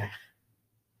squads, yeah.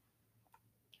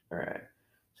 All right.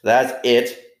 So that's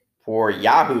it for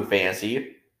Yahoo Fantasy.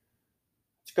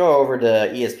 Let's go over to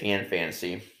ESPN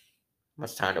Fantasy. How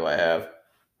much time do I have?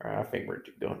 All right, I think we're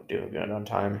doing good on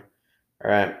time.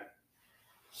 All right.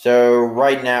 So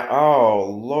right now, oh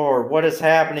Lord, what is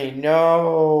happening?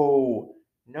 No.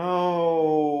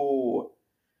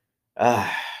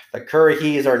 The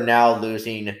Curry are now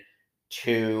losing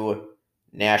to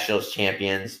Nationals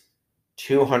champions,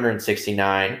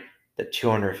 269 to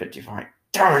 255.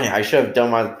 Darn it! I should have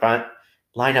done my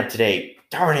lineup today.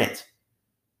 Darn it!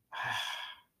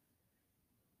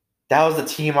 That was the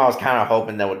team I was kind of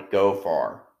hoping that would go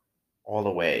far. all the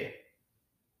way.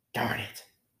 Darn it.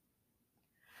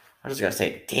 I was just going to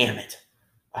say, damn it.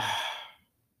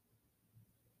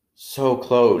 So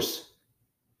close.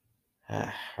 All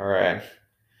right.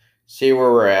 See where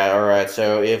we're at. All right.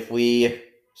 So if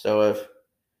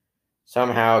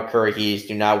somehow Currahee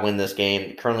do not win this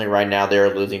game, currently right now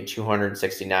they're losing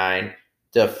 269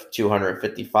 to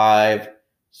 255.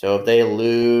 So if they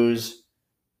lose,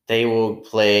 they will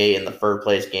play in the third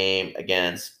place game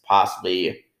against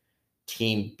possibly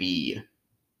Team B.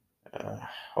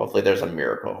 Hopefully there's a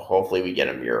miracle. Hopefully we get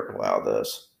a miracle out of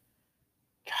this.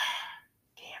 God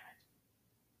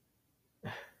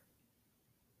damn it.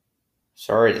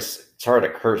 Sorry to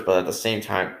curse, but at the same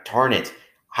time, darn it.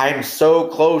 I'm so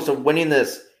close to winning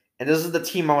this. And this is the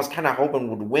team I was kind of hoping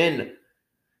would win.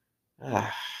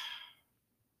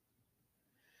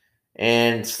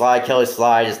 And Kelly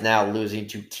Slide is now losing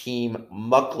to Team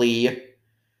Muckley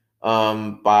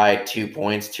by 2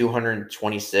 points,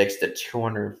 226 to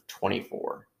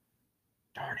 224.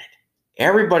 Darn it.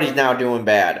 Everybody's now doing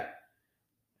bad.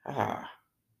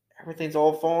 Everything's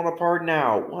all falling apart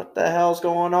now. What the hell's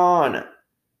going on?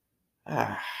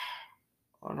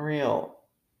 Unreal.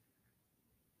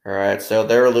 All right, so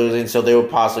they're losing, so they would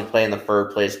possibly play in the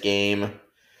third place game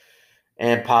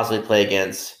and possibly play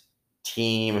against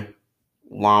Team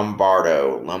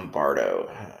Lombardo.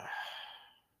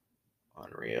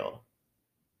 Unreal.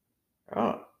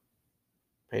 Oh,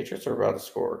 Patriots are about to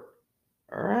score.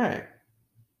 All right.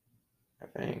 I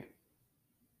think.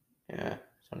 Yeah,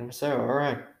 something so. All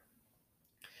right.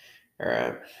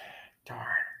 Darn.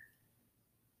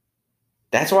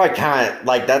 That's why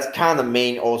that's kind of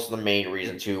the main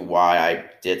reason too why I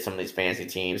did some of these fantasy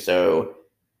teams. So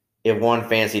if one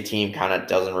fantasy team kind of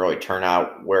doesn't really turn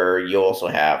out, where you also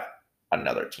have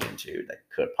another team too that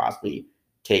could possibly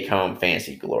take home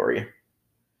fantasy glory.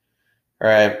 All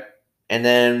right. And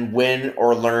then win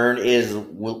or learn is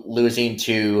losing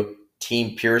to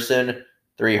Team Pearson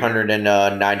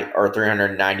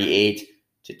 398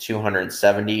 to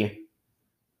 270.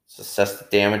 Assess the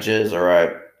damages. All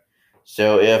right.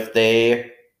 So if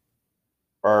they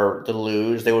are to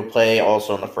lose, they would play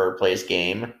also in the third place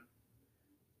game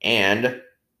and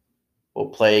will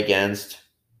play against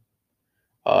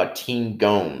Team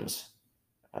Gomes.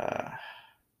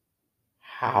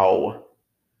 How?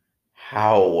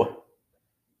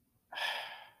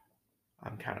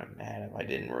 I'm kind of mad if I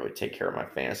didn't really take care of my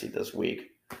fantasy this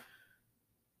week.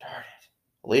 Darn it.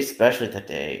 At least especially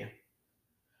today.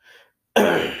 All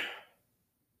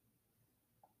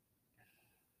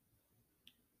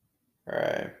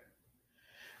right.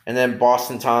 And then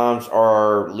Boston Toms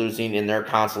are losing in their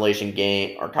consolation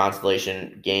game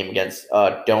against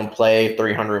Don't Play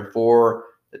 304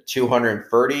 to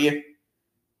 230.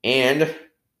 And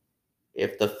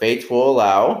if the fates will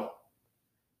allow,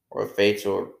 or if fates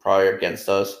are probably against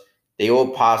us, they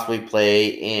will possibly play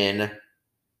in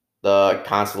the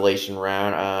consolation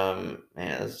round.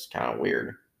 Man, this is kind of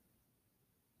weird.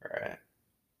 All right.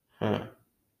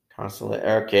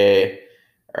 Okay.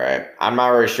 All right. I'm not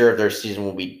really sure if their season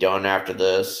will be done after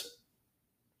this.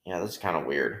 Yeah, this is kind of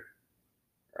weird.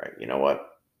 All right. You know what?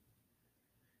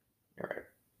 All right.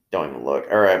 Don't even look.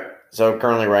 All right. So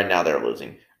currently, right now, they're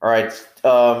losing. All right.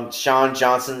 Sean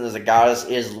Johnson as a goddess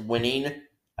is winning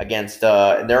against.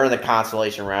 They're in the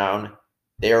consolation round.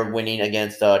 They are winning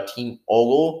against Team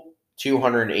Ogle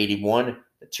 281 to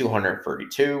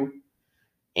 232,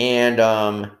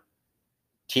 and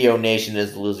TO Nation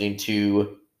is losing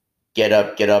to Get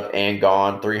Up and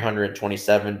Gone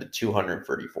 327 to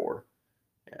 234.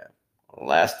 Yeah,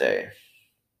 last day.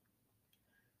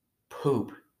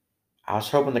 Poop. I was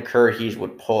hoping the Currahees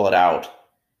would pull it out.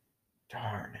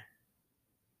 Darn.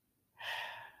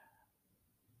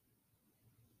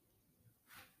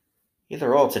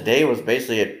 Either or, today was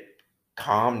basically a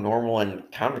calm, normal, and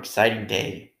kind of exciting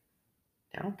day.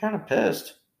 Now I'm kind of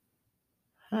pissed.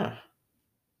 Huh.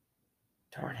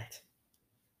 Darn it.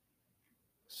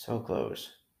 So close.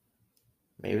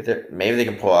 Maybe they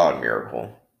can pull out a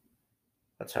miracle.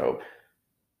 Let's hope.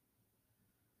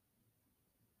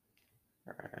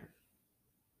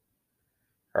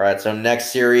 All right. So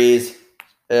next series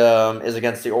is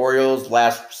against the Orioles.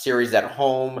 Last series at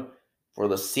home for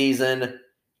the season.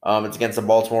 It's against the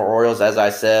Baltimore Orioles, as I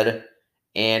said,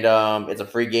 and it's a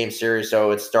free game series.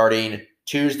 So it's starting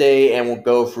Tuesday and will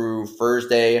go through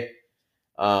Thursday.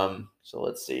 So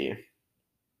let's see.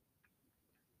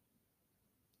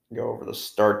 Go over the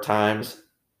start times.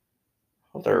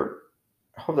 Hope they're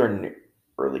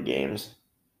early games.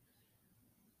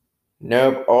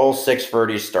 Nope, all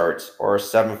 6:30 starts or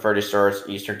 7:30 starts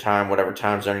Eastern time, whatever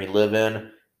time zone you live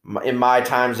in. In my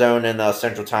time zone in the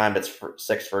Central Time, it's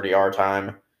 6:30 our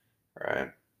time. All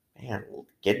right, man,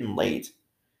 getting late.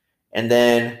 And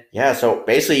then so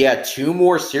basically you got 2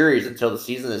 more series until the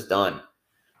season is done.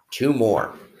 2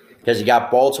 more. Because you got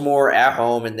Baltimore at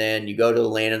home, and then you go to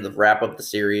Atlanta to wrap up the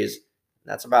series.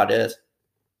 That's about it.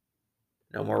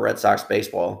 No more Red Sox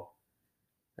baseball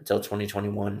until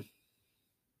 2021.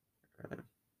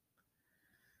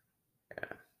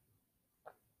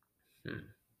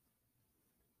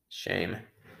 Shame.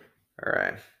 All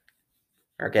right.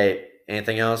 Okay.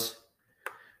 Anything else?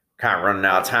 Kind of running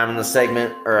out of time in the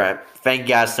segment. All right. Thank you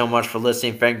guys so much for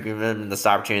listening. Thank you for giving this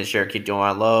opportunity to share. Keep doing what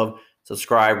I love.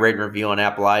 Subscribe, rate, and review on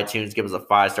Apple iTunes. Give us a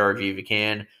 5-star review if you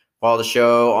can. Follow the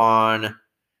show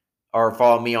or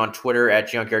follow me on Twitter at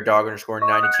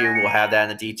junkyarddog_92. We'll have that in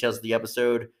the details of the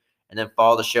episode. And then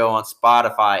follow the show on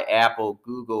Spotify, Apple,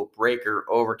 Google, Breaker,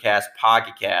 Overcast,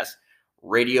 Pocket Cast,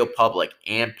 Radio Public,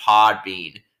 and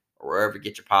Podbean, or wherever you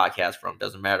get your podcast from.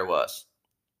 Doesn't matter to us.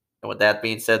 And with that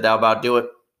being said, that'll about do it.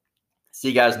 See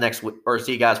you guys next week, or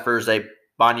see you guys Thursday.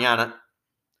 Banyana.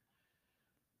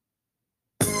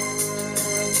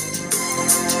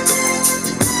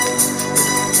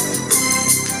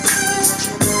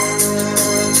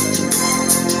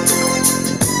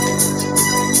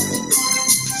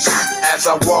 As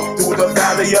I walk through the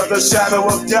valley of the shadow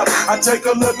of death, I take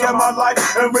a look at my life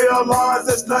and realize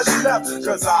there's nothing left.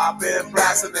 Cause I've been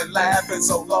blasting and laughing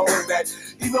so long that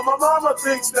even my mama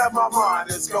thinks that my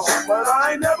mind is gone. But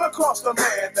I ain't never crossed a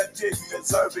man that didn't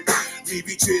deserve it. Me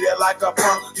be treated like a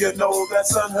punk, you know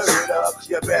that's unheard of.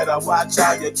 You better watch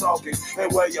how you're talking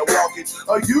and where you're walking,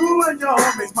 or you and your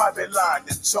homies might be lying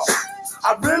in chalk.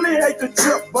 I really hate the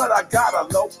trip, but I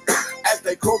gotta low. As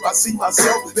they croak, I see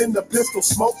myself in the pistol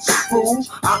smoke. Fool,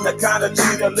 I'm the kind of G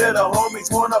the little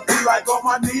homies wanna be like, on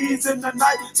my knees in the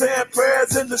night, saying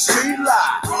prayers in the street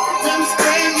light. Been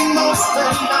spending most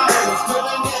of the night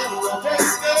living in the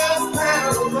gangster's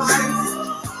paradise.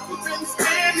 We've been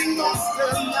spending most of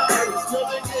the night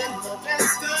living in the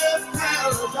gangster's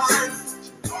paradise.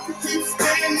 We keep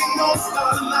spending most of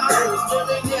the night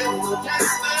living in the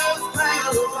gangster's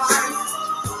paradise.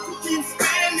 We keep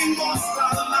spending most of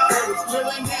the night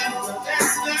living in the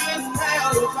gangster's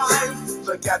paradise.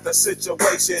 Look at the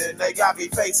situation they got me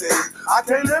facing. I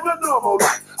can't live a normal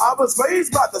life. I was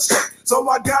raised by the street, so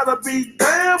I gotta be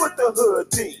down with the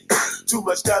hood team. Too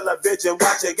much television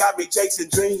watching got me chasing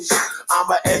dreams. I'm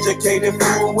an educated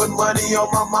fool with money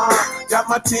on my mind. Got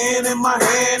my 10 in my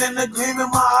hand and a gleam in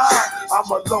my eye.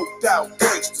 I'm a loped out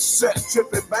gangster, set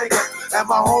tripping banker, and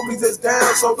my homies is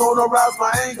down, so don't arouse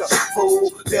my anger.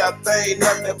 Fool, death ain't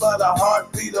nothing but a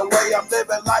heartbeat away. I'm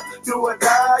living life, do or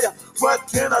die. What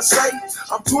can I say?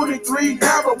 I'm 23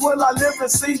 now, but will I live to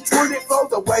see 24?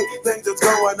 The way things are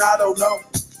going, I don't know.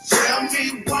 Tell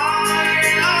me,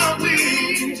 why are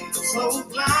we so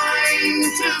blind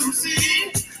to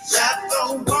see that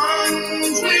the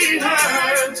ones we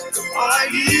hurt are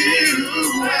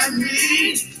you and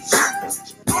me?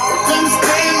 Been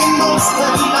spending most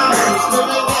of the night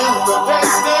living in the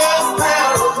gangster's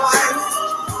paradise.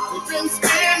 We've been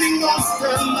spending most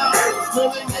of the night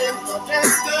living in the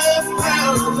gangster's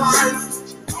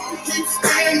paradise. We keep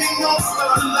spending most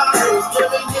of the night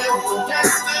living in the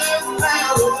gangster's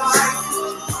paradise.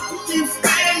 We keep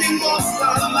spending most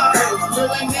of the night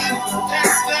living in the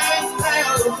gangster's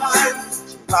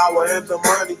paradise. Power and the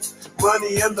money,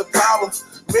 money and the power.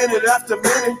 Minute after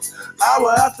minute,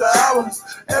 hour after hour,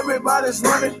 everybody's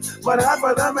running, but half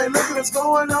of them ain't looking what's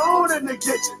going on in the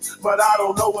kitchen. But I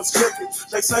don't know what's cooking.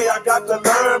 They say I got to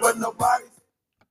learn, but nobody